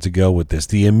I wanted to go with this.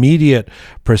 The immediate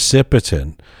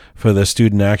precipitant for the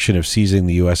student action of seizing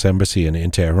the U.S. embassy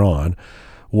in Tehran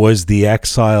was the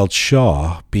exiled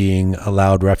Shah being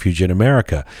allowed refuge in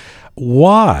America.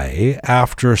 Why,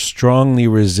 after strongly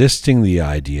resisting the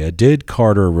idea, did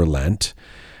Carter relent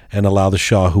and allow the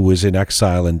Shah, who was in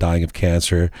exile and dying of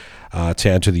cancer, to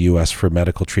enter the U.S. for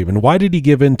medical treatment? Why did he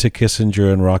give in to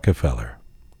Kissinger and Rockefeller?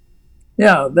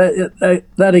 Yeah,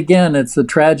 that again, it's a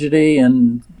tragedy,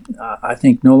 and I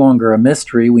think no longer a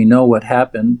mystery. We know what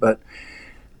happened, but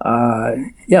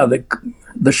the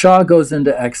Shah goes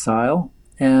into exile,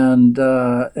 and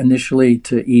initially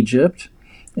to Egypt,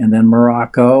 and then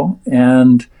Morocco,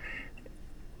 and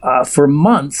for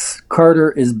months,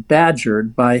 Carter is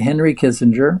badgered by Henry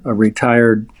Kissinger, a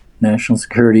retired national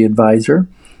security advisor,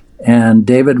 and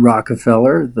David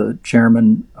Rockefeller, the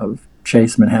chairman of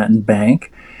Chase Manhattan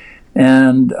Bank,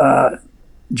 and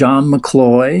John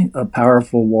McCloy, a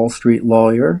powerful Wall Street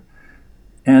lawyer.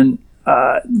 And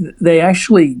they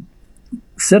actually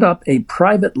set up a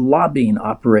private lobbying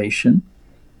operation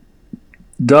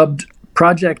dubbed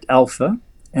Project Alpha,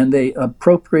 and they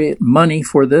appropriate money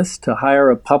for this to hire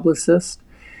a publicist,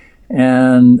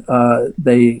 and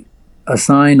they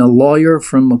assign a lawyer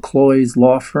from McCloy's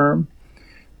law firm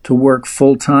to work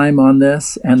full-time on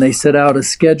this, and they set out a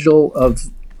schedule of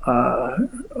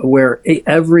where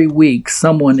every week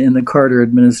someone in the Carter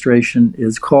administration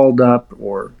is called up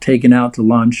or taken out to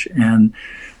lunch and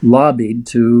lobbied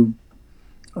to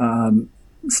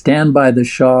stand by the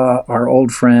Shah, our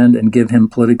old friend, and give him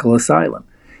political asylum.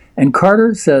 And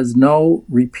Carter says no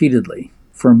repeatedly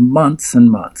for months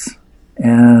and months.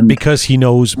 And because he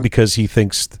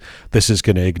thinks this is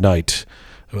going to ignite.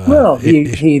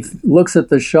 He looks at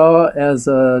the Shah as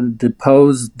a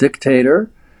deposed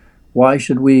dictator. Why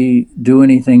should we do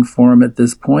anything for him at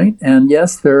this point? And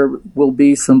yes, there will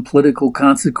be some political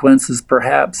consequences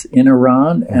perhaps in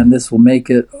Iran, and this will make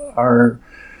our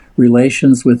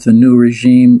relations with the new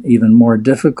regime even more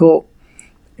difficult.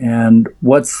 And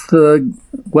what's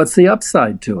the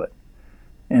upside to it?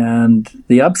 And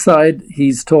the upside,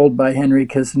 he's told by Henry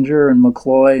Kissinger and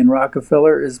McCloy and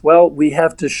Rockefeller, is, well, we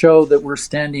have to show that we're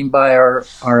standing by our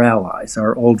allies,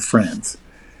 our old friends.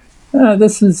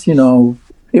 This is,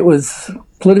 it was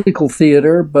political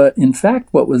theater, but in fact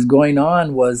what was going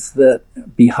on was that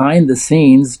behind the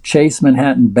scenes, Chase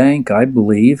Manhattan Bank, I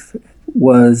believe,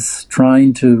 was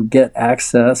trying to get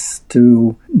access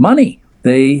to money.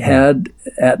 They had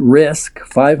at risk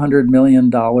 $500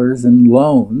 million in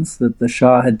loans that the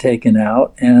Shah had taken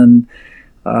out. And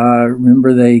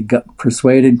remember, they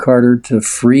persuaded Carter to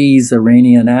freeze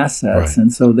Iranian assets. Right.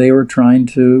 And so they were trying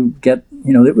to get,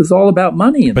 it was all about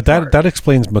money. But that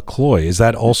explains McCloy. Is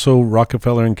that also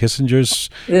Rockefeller and Kissinger's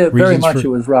very much it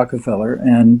was Rockefeller.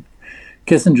 And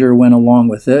Kissinger went along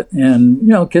with it. And,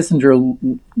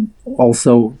 Kissinger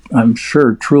also, I'm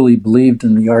sure, truly believed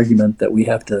in the argument that we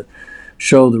have to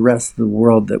show the rest of the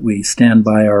world that we stand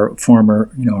by our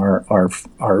former,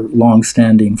 our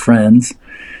long-standing friends,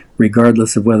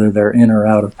 regardless of whether they're in or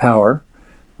out of power.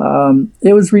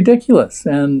 It was ridiculous,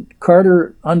 and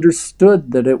Carter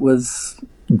understood that it was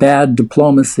bad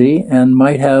diplomacy and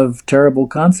might have terrible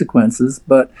consequences.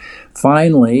 But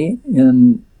finally,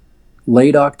 in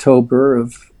late October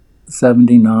of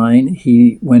 '79,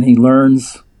 when he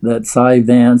learns that Cy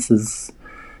Vance has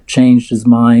changed his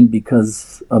mind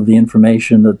because of the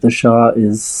information that the Shah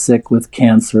is sick with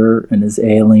cancer and is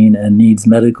ailing and needs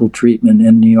medical treatment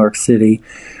in New York City.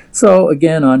 So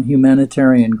again, on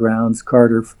humanitarian grounds,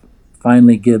 Carter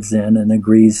finally gives in and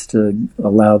agrees to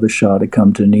allow the Shah to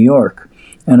come to New York.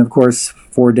 And of course,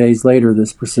 4 days later,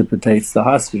 this precipitates the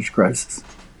hostage crisis.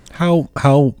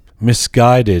 How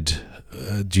misguided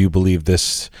do you believe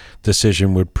this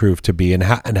decision would prove to be, and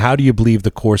how do you believe the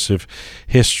course of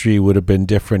history would have been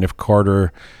different if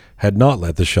Carter had not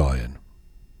let the Shah in?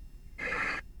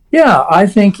 Yeah, I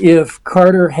think if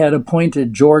Carter had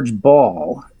appointed George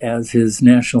Ball as his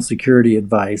national security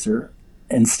advisor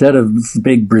instead of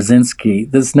Big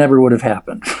Brzezinski, this never would have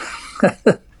happened.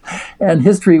 and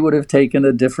history would have taken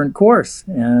a different course,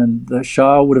 and the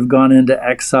Shah would have gone into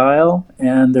exile,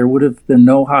 and there would have been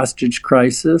no hostage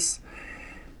crisis.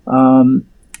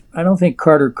 I don't think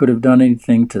Carter could have done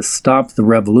anything to stop the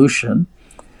revolution.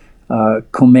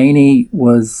 Khomeini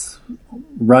was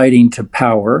riding to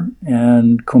power,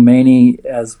 and Khomeini,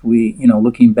 as we,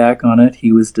 looking back on it,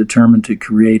 he was determined to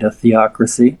create a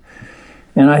theocracy.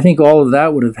 And I think all of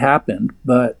that would have happened.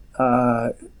 But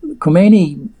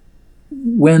Khomeini,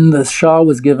 when the Shah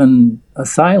was given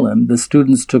asylum, the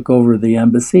students took over the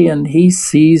embassy, and he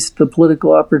seized the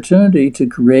political opportunity to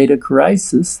create a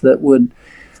crisis that would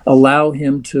allow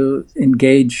him to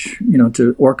engage,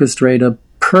 to orchestrate a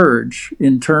purge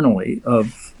internally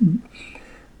of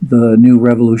the new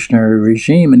revolutionary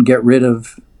regime and get rid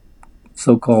of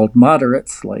so-called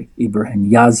moderates like Ibrahim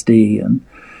Yazdi and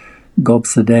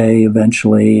Gobsadeh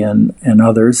eventually and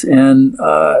others. And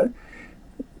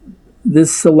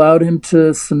this allowed him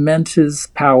to cement his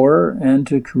power and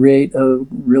to create a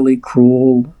really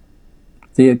cruel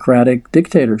theocratic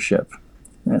dictatorship.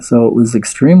 And so it was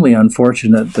extremely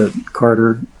unfortunate that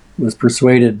Carter was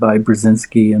persuaded by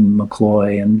Brzezinski and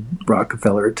McCloy and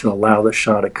Rockefeller to allow the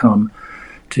Shah to come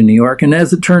to New York. And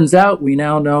as it turns out, we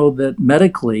now know that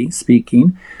medically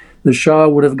speaking, the Shah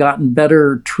would have gotten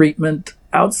better treatment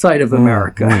outside of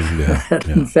America.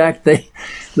 In fact,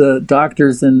 the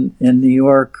doctors in New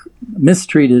York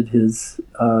mistreated his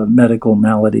medical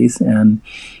maladies and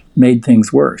made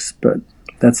things worse. But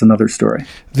that's another story.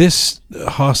 This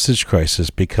hostage crisis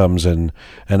becomes an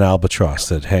albatross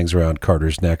that hangs around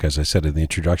Carter's neck, as I said in the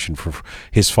introduction, for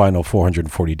his final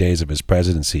 440 days of his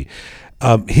presidency.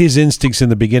 His instincts in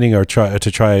the beginning are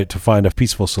to try to find a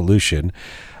peaceful solution.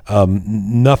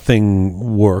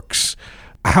 Nothing works.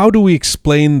 How do we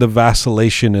explain the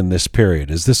vacillation in this period?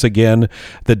 Is this, again,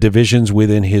 the divisions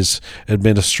within his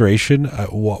administration?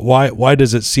 Why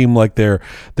does it seem like there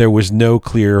was no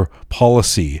clear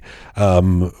policy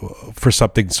for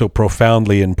something so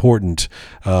profoundly important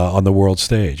on the world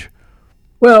stage?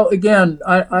 Well, again,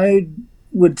 I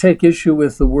would take issue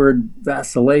with the word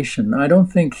vacillation. I don't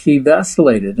think he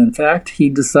vacillated. In fact, he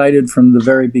decided from the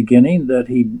very beginning that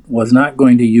he was not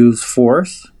going to use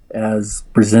force, as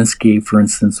Brzezinski, for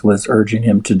instance, was urging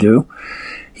him to do,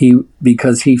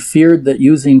 because he feared that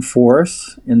using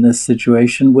force in this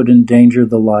situation would endanger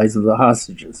the lives of the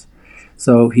hostages.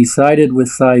 So he sided with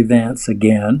Cy Vance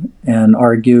again and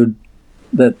argued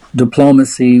that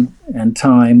diplomacy and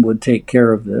time would take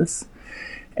care of this.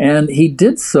 And he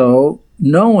did so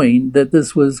knowing that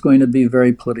this was going to be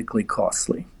very politically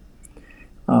costly.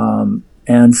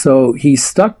 And so he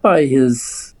stuck by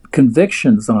his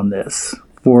convictions on this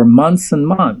for months and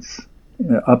months,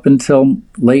 up until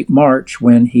late March,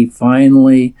 when he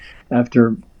finally,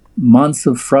 after months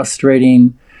of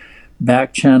frustrating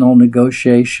back-channel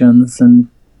negotiations and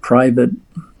private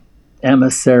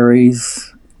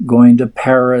emissaries going to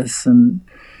Paris and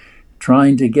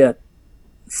trying to get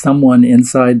someone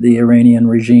inside the Iranian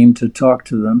regime to talk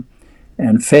to them,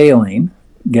 and failing,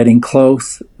 getting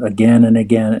close again and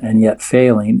again, and yet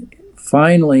failing.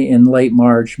 Finally, in late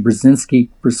March, Brzezinski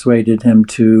persuaded him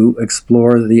to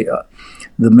explore the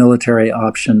military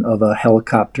option of a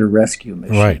helicopter rescue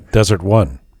mission. Right, Desert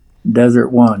One. Desert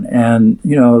One. And,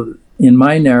 in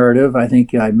my narrative, I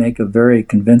think I make a very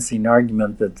convincing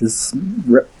argument that this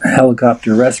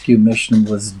helicopter rescue mission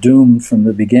was doomed from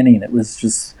the beginning. It was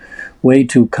just way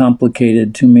too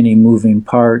complicated, too many moving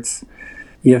parts.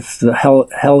 If the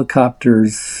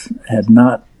helicopters had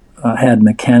not had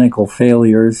mechanical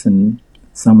failures, and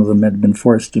some of them had been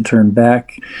forced to turn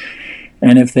back,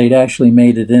 and if they'd actually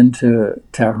made it into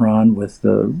Tehran with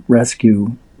the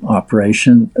rescue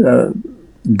operation,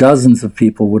 dozens of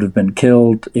people would have been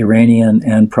killed, Iranian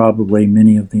and probably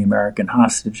many of the American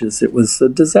hostages. It was a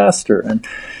disaster, and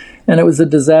it was a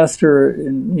disaster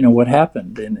in what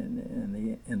happened in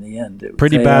the end. It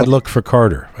Pretty bad look for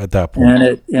Carter at that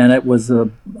point, and it was a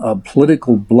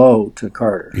political blow to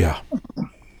Carter. Yeah.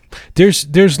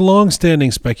 There's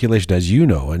long-standing speculation, as you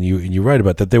know, and you write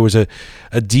about that, there was a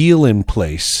deal in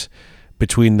place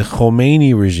between the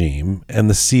Khomeini regime and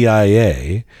the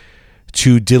CIA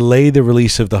to delay the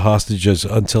release of the hostages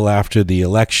until after the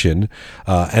election,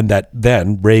 and that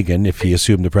then Reagan, if he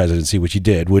assumed the presidency, which he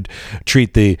did, would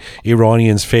treat the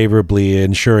Iranians favorably,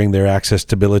 ensuring their access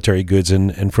to military goods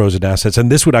and frozen assets.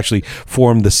 And this would actually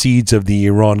form the seeds of the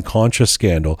Iran-Contra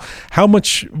scandal. How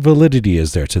much validity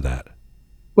is there to that?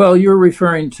 Well, you're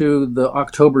referring to the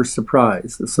October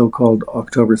Surprise, the so-called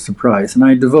October Surprise, and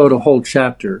I devote a whole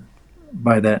chapter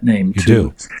by that name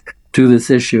to this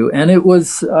issue. And it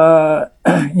was,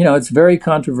 it's very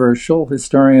controversial.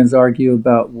 Historians argue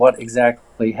about what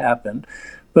exactly happened.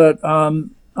 But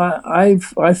I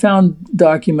found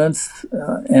documents,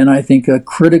 and I think a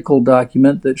critical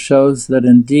document that shows that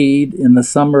indeed in the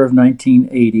summer of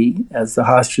 1980, as the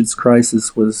hostage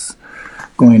crisis was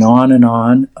going on and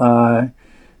on,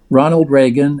 Ronald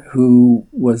Reagan, who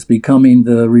was becoming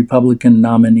the Republican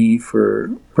nominee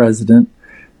for president,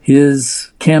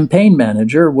 his campaign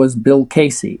manager was Bill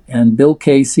Casey. And Bill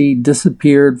Casey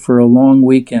disappeared for a long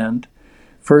weekend,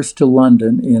 first to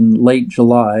London in late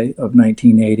July of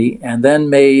 1980, and then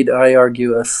made, I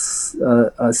argue, a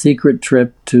secret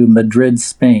trip to Madrid,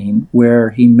 Spain, where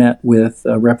he met with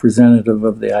a representative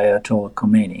of the Ayatollah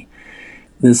Khomeini.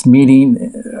 This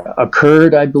meeting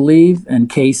occurred, I believe, and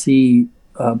Casey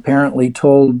apparently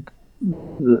told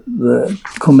the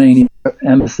Khomeini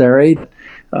emissary,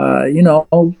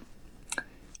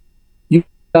 you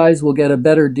guys will get a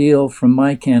better deal from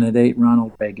my candidate,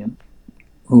 Ronald Reagan,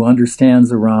 who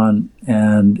understands Iran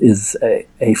and is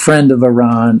a friend of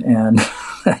Iran, and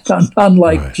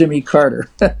unlike Jimmy Carter.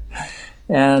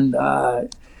 And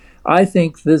I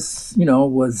think this,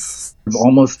 was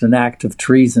almost an act of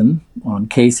treason on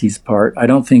Casey's part. I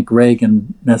don't think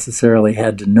Reagan necessarily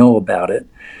had to know about it,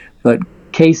 but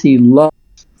Casey loved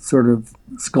sort of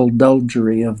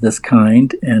skullduggery of this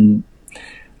kind and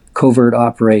covert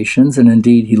operations, and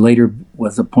indeed he later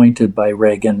was appointed by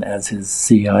Reagan as his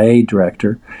CIA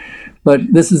director.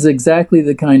 But this is exactly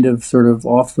the kind of sort of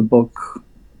off-the-book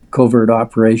covert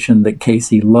operation that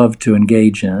Casey loved to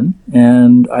engage in,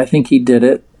 and I think he did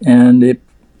it, and it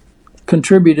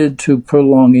contributed to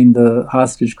prolonging the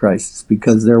hostage crisis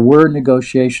because there were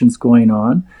negotiations going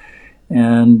on,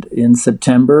 and in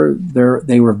September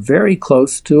they were very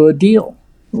close to a deal,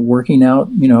 working out,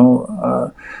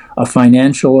 a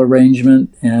financial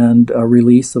arrangement and a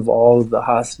release of all of the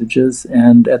hostages.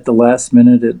 And at the last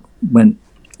minute,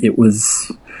 it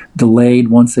was delayed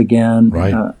once again,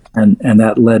 right. And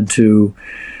that led to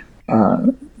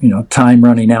time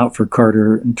running out for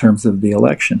Carter in terms of the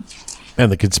election.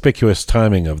 And the conspicuous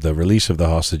timing of the release of the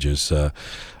hostages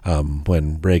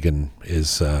when Reagan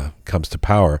comes to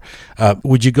power.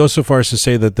 Would you go so far as to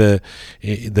say that the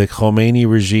Khomeini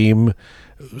regime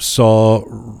saw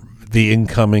the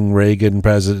incoming Reagan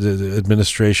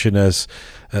administration as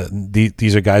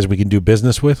these are guys we can do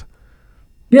business with?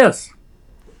 Yes.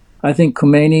 I think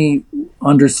Khomeini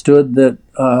understood that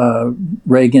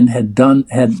Reagan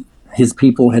his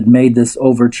people had made this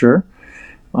overture.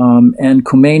 And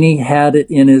Khomeini had it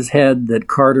in his head that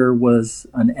Carter was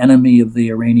an enemy of the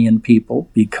Iranian people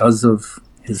because of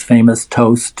his famous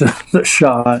toast to the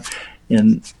Shah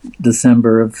in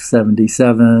December of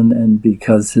 1977, and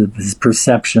because of his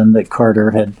perception that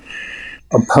Carter had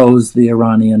opposed the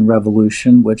Iranian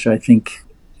Revolution, which I think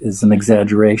is an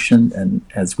exaggeration. And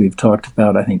as we've talked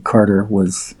about, I think Carter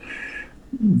was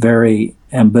very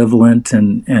ambivalent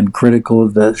and critical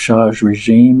of the Shah's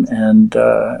regime. And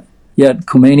yet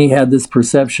Khomeini had this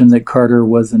perception that Carter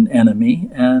was an enemy,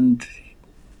 and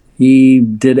he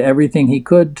did everything he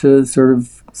could to sort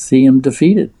of see him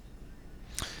defeated.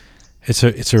 It's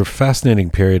a fascinating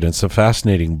period, and it's a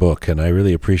fascinating book, and I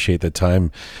really appreciate the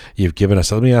time you've given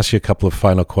us. Let me ask you a couple of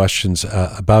final questions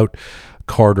about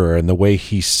Carter and the way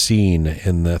he's seen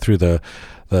through the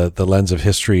lens of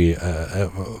history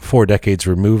 4 decades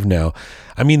removed now.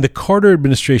 I mean, the Carter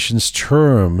administration's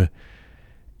term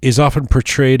is often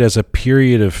portrayed as a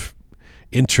period of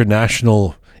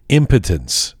international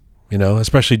impotence,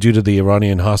 especially due to the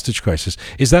Iranian hostage crisis.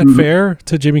 Is that fair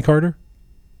to Jimmy Carter?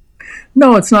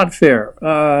 No, it's not fair.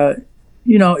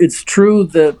 It's true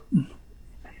that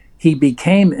he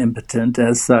became impotent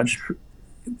as such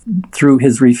through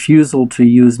his refusal to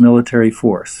use military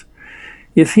force.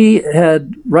 If he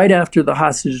had, right after the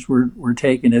hostages were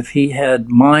taken, if he had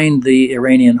mined the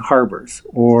Iranian harbors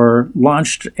or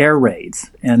launched air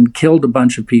raids and killed a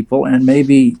bunch of people and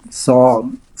maybe saw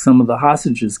some of the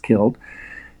hostages killed,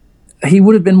 he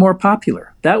would have been more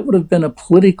popular. That would have been a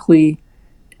politically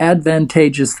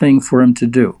advantageous thing for him to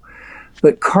do.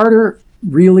 But Carter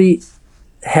really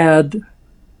had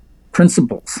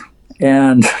principles,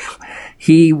 and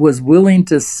he was willing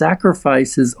to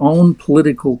sacrifice his own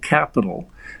political capital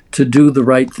to do the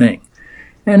right thing.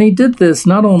 And he did this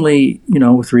not only,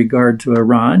 with regard to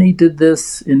Iran, he did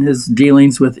this in his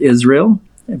dealings with Israel,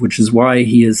 which is why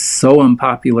he is so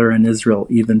unpopular in Israel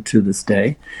even to this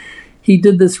day. He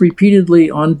did this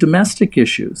repeatedly on domestic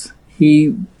issues.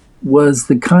 He was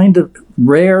the kind of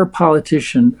rare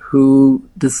politician who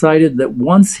decided that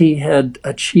once he had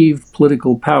achieved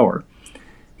political power,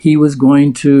 he was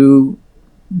going to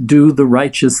do the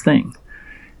righteous thing.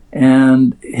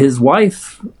 And his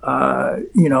wife,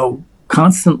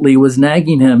 constantly was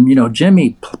nagging him,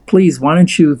 Jimmy, please, why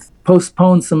don't you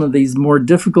postpone some of these more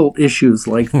difficult issues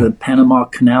like the Panama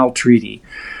Canal Treaty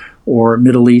or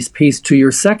Middle East peace to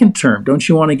your second term? Don't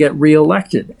you want to get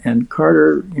reelected? And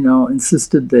Carter,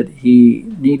 insisted that he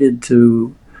needed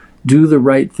to do the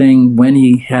right thing when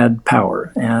he had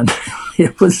power. And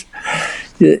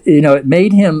it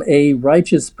made him a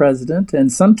righteous president and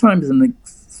sometimes an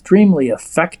extremely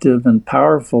effective and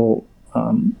powerful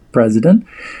president,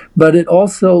 but it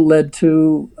also led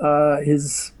to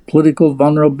his political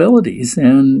vulnerabilities,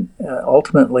 and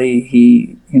ultimately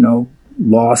he,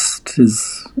 lost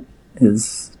his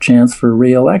chance for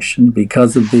re-election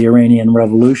because of the Iranian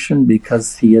Revolution,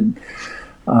 because he had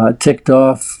ticked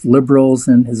off liberals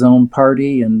in his own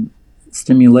party and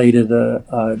stimulated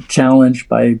a challenge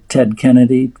by Ted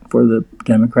Kennedy for the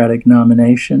Democratic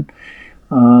nomination.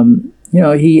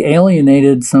 He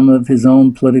alienated some of his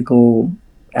own political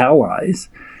allies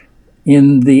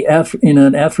in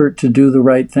an effort to do the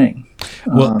right thing.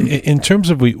 Well, in terms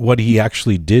of what he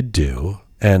actually did do,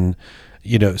 and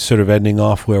sort of ending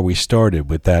off where we started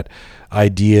with that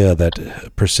idea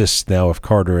that persists now of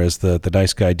Carter as the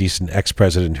nice guy, decent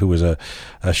ex-president who was a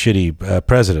shitty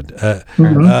president.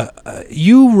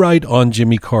 You write on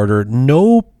Jimmy Carter,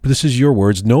 this is your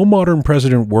words, no modern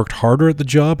president worked harder at the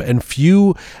job and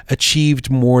few achieved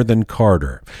more than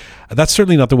Carter. That's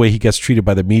certainly not the way he gets treated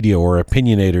by the media or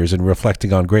opinionators in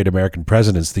reflecting on great American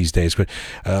presidents these days, but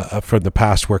from the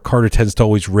past, where Carter tends to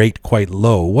always rate quite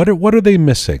low. What are they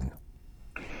missing?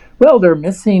 Well, they're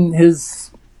missing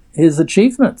his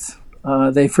achievements.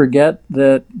 They forget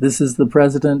that this is the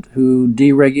president who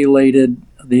deregulated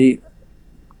the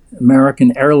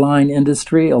American airline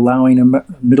industry, allowing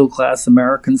middle-class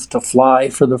Americans to fly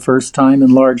for the first time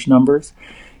in large numbers.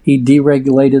 He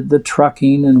deregulated the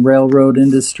trucking and railroad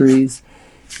industries.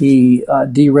 He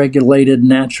deregulated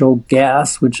natural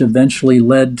gas, which eventually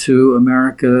led to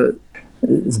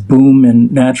America's boom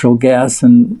in natural gas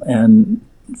and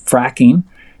fracking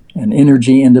and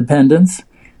energy independence.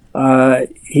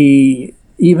 He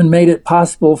even made it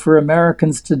possible for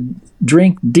Americans to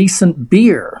drink decent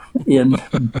beer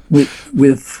with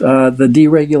the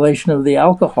deregulation of the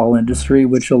alcohol industry,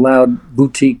 which allowed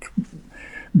boutique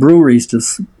breweries to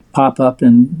pop up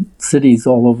in cities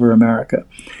all over America.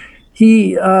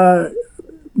 He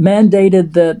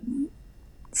mandated that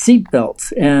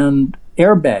seatbelts and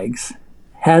airbags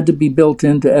had to be built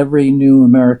into every new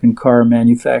American car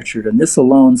manufactured, and this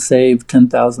alone saved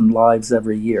 10,000 lives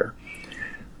every year.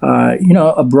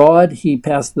 Abroad, he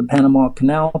passed the Panama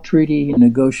Canal Treaty. He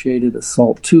negotiated a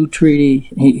SALT II treaty.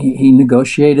 He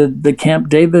negotiated the Camp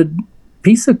David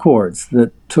peace accords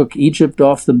that took Egypt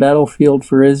off the battlefield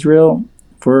for Israel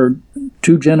for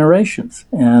 2 generations.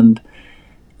 And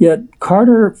yet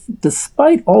Carter,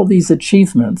 despite all these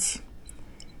achievements,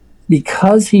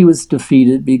 because he was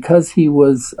defeated, because he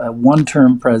was a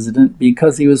one-term president,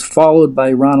 because he was followed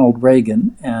by Ronald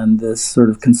Reagan and this sort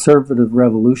of conservative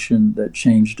revolution that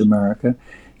changed America,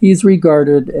 he's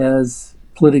regarded as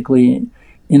politically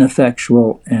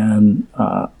ineffectual and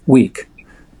weak.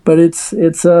 But it's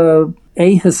a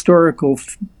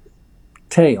ahistorical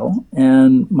tale,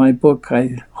 and my book,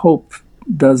 I hope,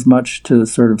 does much to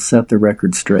sort of set the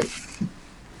record straight.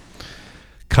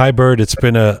 Kai Bird, it's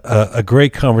been a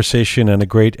great conversation and a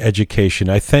great education.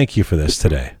 I thank you for this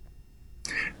today.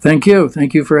 Thank you.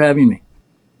 Thank you for having me.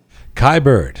 Kai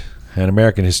Bird, an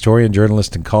American historian,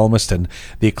 journalist, and columnist, and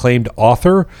the acclaimed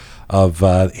author of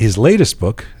his latest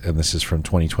book, and this is from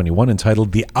 2021,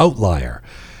 entitled The Outlier,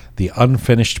 The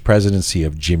Unfinished Presidency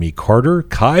of Jimmy Carter.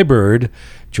 Kai Bird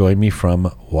joined me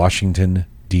from Washington,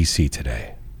 D.C.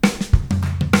 today.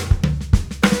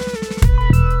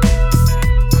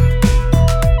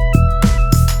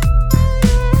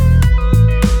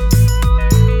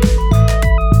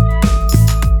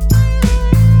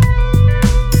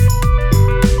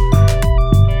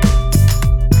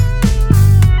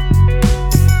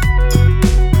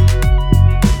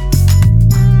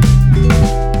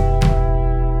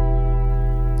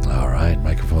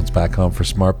 Back on for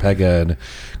Smart Pega and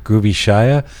Groovy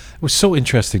Shia. It was so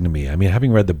interesting to me. I mean,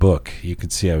 having read the book, you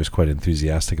could see I was quite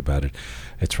enthusiastic about it.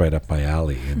 It's right up my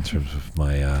alley in terms of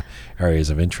my areas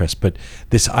of interest. But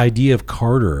this idea of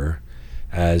Carter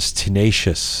as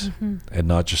tenacious and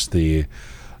not just the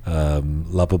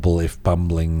lovable, if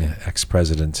bumbling,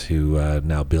 ex-president who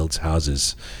now builds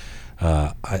houses,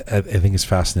 I think is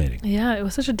fascinating. Yeah, it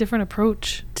was such a different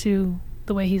approach to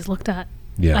the way he's looked at.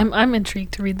 Yeah, I'm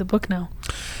intrigued to read the book now.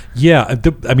 Yeah,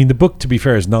 the book, to be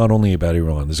fair, is not only about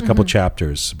Iran. There's a couple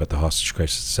chapters about the hostage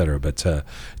crisis, etc., but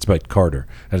it's about Carter,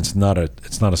 and it's not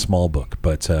a small book.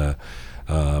 But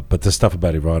But the stuff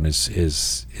about Iran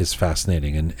is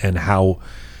fascinating, and how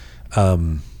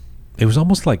it was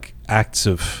almost like acts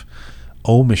of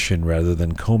omission rather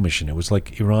than commission. It was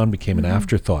like Iran became an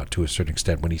afterthought to a certain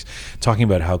extent when he's talking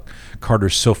about how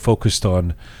Carter's so focused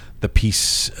on the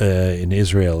peace in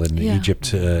Israel and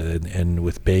Egypt and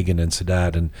with Begin and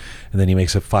Sadat, and then he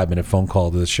makes a 5-minute phone call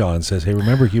to the Shah and says, "Hey,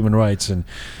 remember human rights," and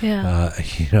and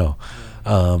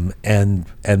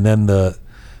then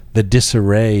the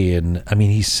disarray, and I mean,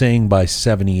 he's saying by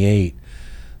 78,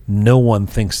 no one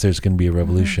thinks there's going to be a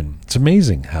revolution. It's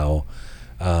amazing how.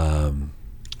 How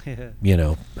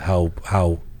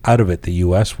out of it the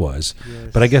U.S. was,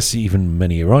 but I guess even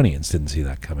many Iranians didn't see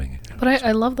that coming. But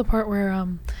I love the part where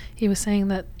he was saying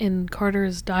that in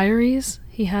Carter's diaries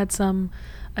he had some,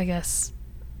 I guess,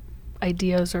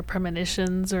 ideas or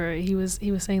premonitions, or he was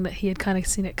saying that he had kind of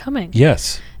seen it coming.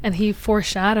 Yes. And he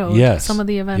foreshadowed some of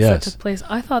the events that took place.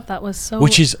 I thought that was so...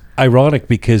 Which is ironic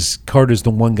because Carter's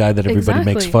the one guy that everybody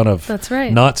makes fun of. That's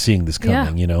right. Not seeing this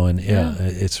coming, and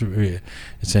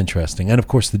it's interesting. And of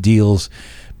course the deals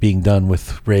being done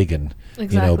with Reagan,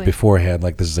 beforehand,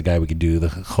 like this is a guy we could do, the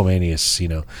Khomeinists,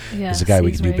 this is a guy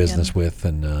we could do business with,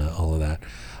 and all of that.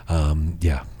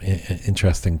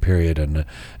 Interesting period, and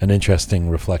an interesting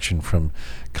reflection from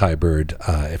Kai Bird.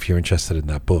 If you're interested in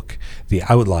that book, The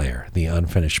Outlier, The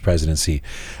Unfinished Presidency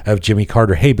of Jimmy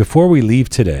Carter. Hey, before we leave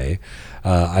today,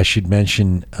 I should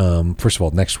mention, first of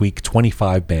all, next week,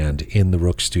 25 Band in the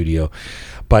Rook studio.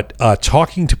 But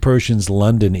Talking to Persians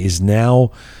London is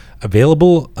now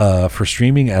available for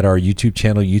streaming at our YouTube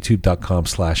channel,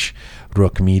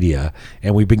 youtube.com/Rook Media.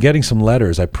 And we've been getting some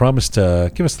letters. I promised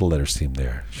to give us the letters team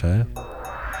there, Shia.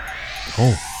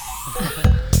 Oh.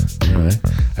 All right.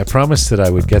 I promised that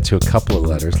I would get to a couple of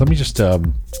letters. Let me just...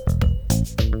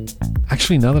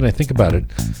 Actually, now that I think about it,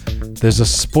 there's a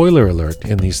spoiler alert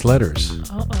in these letters.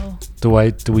 Uh-oh.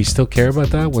 Do we still care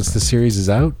about that once the series is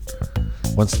out?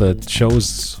 Once the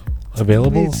show's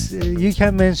available? You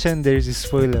can mention there's a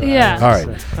spoiler. Yeah. All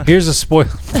right. Here's a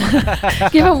spoiler.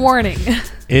 Give a warning.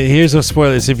 Here's a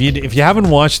spoiler. If you haven't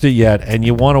watched it yet and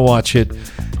you want to watch it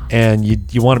and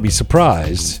you want to be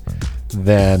surprised,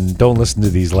 then don't listen to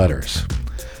these letters.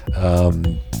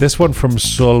 This one from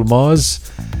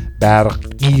Solmaz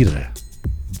Barqir.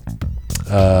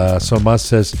 Solmaz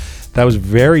says, "That was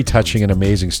very touching and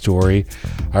amazing story.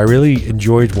 I really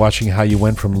enjoyed watching how you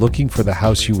went from looking for the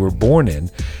house you were born in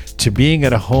to being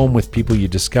at a home with people you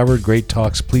discovered. Great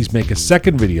talks. Please make a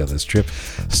second video of this trip.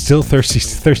 Still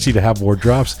thirsty to have more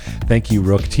drops. Thank you,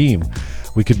 Rook team."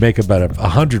 We could make about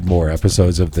 100 more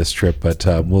episodes of this trip, but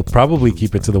we'll probably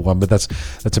keep it to the one. But that's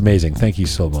amazing. Thank you,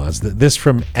 Solmaz. This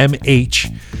from MH.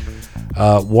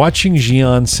 Watching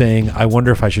Jian saying, "I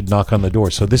wonder if I should knock on the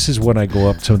door." So this is when I go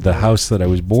up to the house that I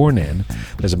was born in.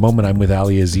 There's a moment I'm with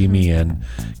Ali Azimi and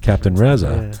Captain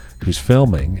Reza, who's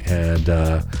filming, and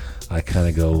I kind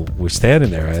of go, we're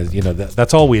standing there.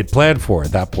 That's all we had planned for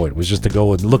at that point, was just to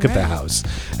go and look at the house.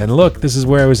 And look, this is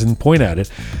where I was, and point at it.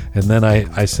 And then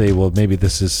I say, well, maybe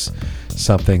this is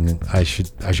something I should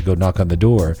go knock on the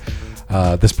door.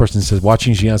 This person says,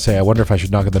 watching Jian say, "I wonder if I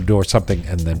should knock on the door," something,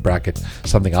 and then bracket,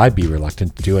 something I'd be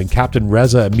reluctant to do. And Captain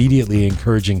Reza immediately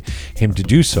encouraging him to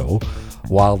do so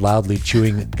while loudly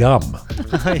chewing gum.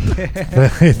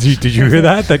 Did you hear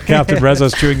that? That Captain Reza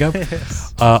was chewing gum?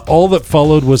 All that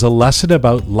followed was a lesson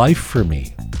about life for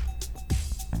me.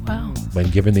 Wow. When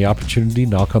given the opportunity,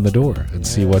 knock on the door and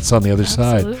see what's on the other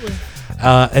side. Absolutely.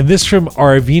 And this from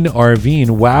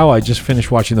Arveen. Wow, I just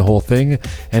finished watching the whole thing,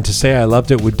 and to say I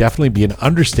loved it would definitely be an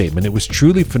understatement. It was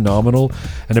truly phenomenal,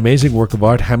 an amazing work of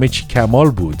art. Hamichi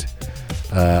Kamal Bud,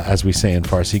 as we say in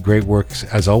Farsi. Great work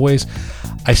as always.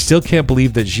 I still can't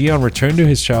believe that Jian returned to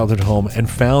his childhood home and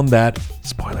found that,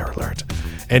 spoiler alert,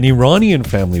 an Iranian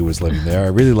family was living there. I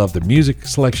really loved the music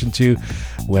selection too.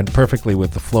 Went perfectly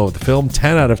with the flow of the film.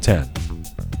 10 out of 10.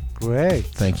 Great.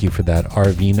 Thank you for that,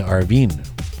 Arveen,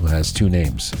 who has two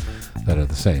names that are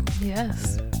the same.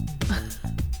 Yes.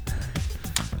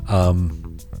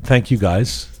 Thank you,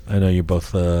 guys. I know you're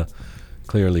both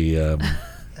clearly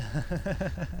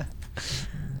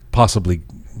possibly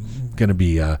going to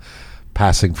be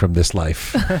passing from this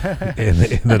life in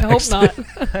the next. I hope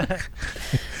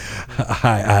not.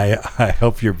 I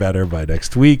hope you're better by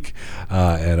next week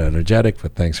and energetic.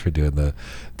 But thanks for doing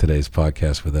today's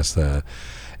podcast with us.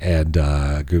 And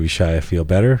Groovy Shia, feel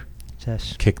better.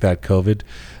 Yes. Kick that COVID.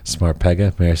 Smart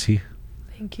Pega. Merci.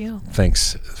 Thank you.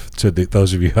 Thanks to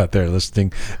those of you out there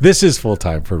listening. This is Full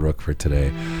Time for Rook for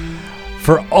today.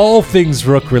 for all things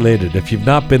Rook related. If you've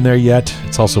not been there yet,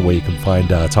 it's also where you can find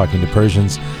Talking to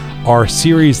Persians, our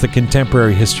series, The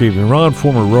Contemporary History of Iran,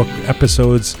 former Rook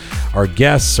episodes, our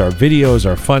guests, our videos,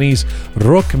 our funnies.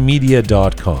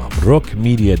 Rookmedia.com.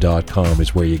 Rookmedia.com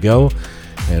is where you go,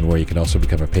 and where you can also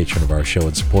become a patron of our show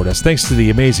and support us. Thanks to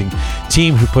the amazing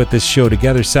team who put this show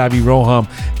together: Savi Roham,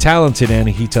 talented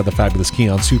Anahita, the fabulous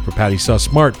Keon, Super Patty Saw,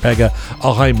 Smart Pega,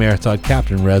 Alhai Mertad,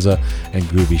 Captain Reza, and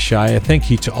Groovy Shia.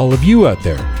 Thank you to all of you out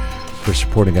there for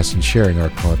supporting us and sharing our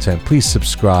content. Please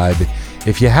subscribe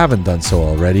if you haven't done so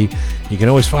already. You can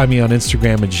always find me on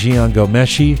Instagram at Gian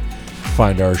Gomeshi.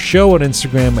 Find our show on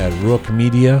Instagram at Rook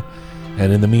Media.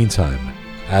 And in the meantime,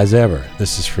 as ever,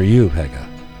 this is for you, Pega.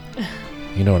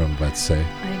 You know what I'm about to say.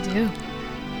 I do.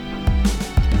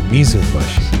 Mizu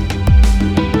Bashi.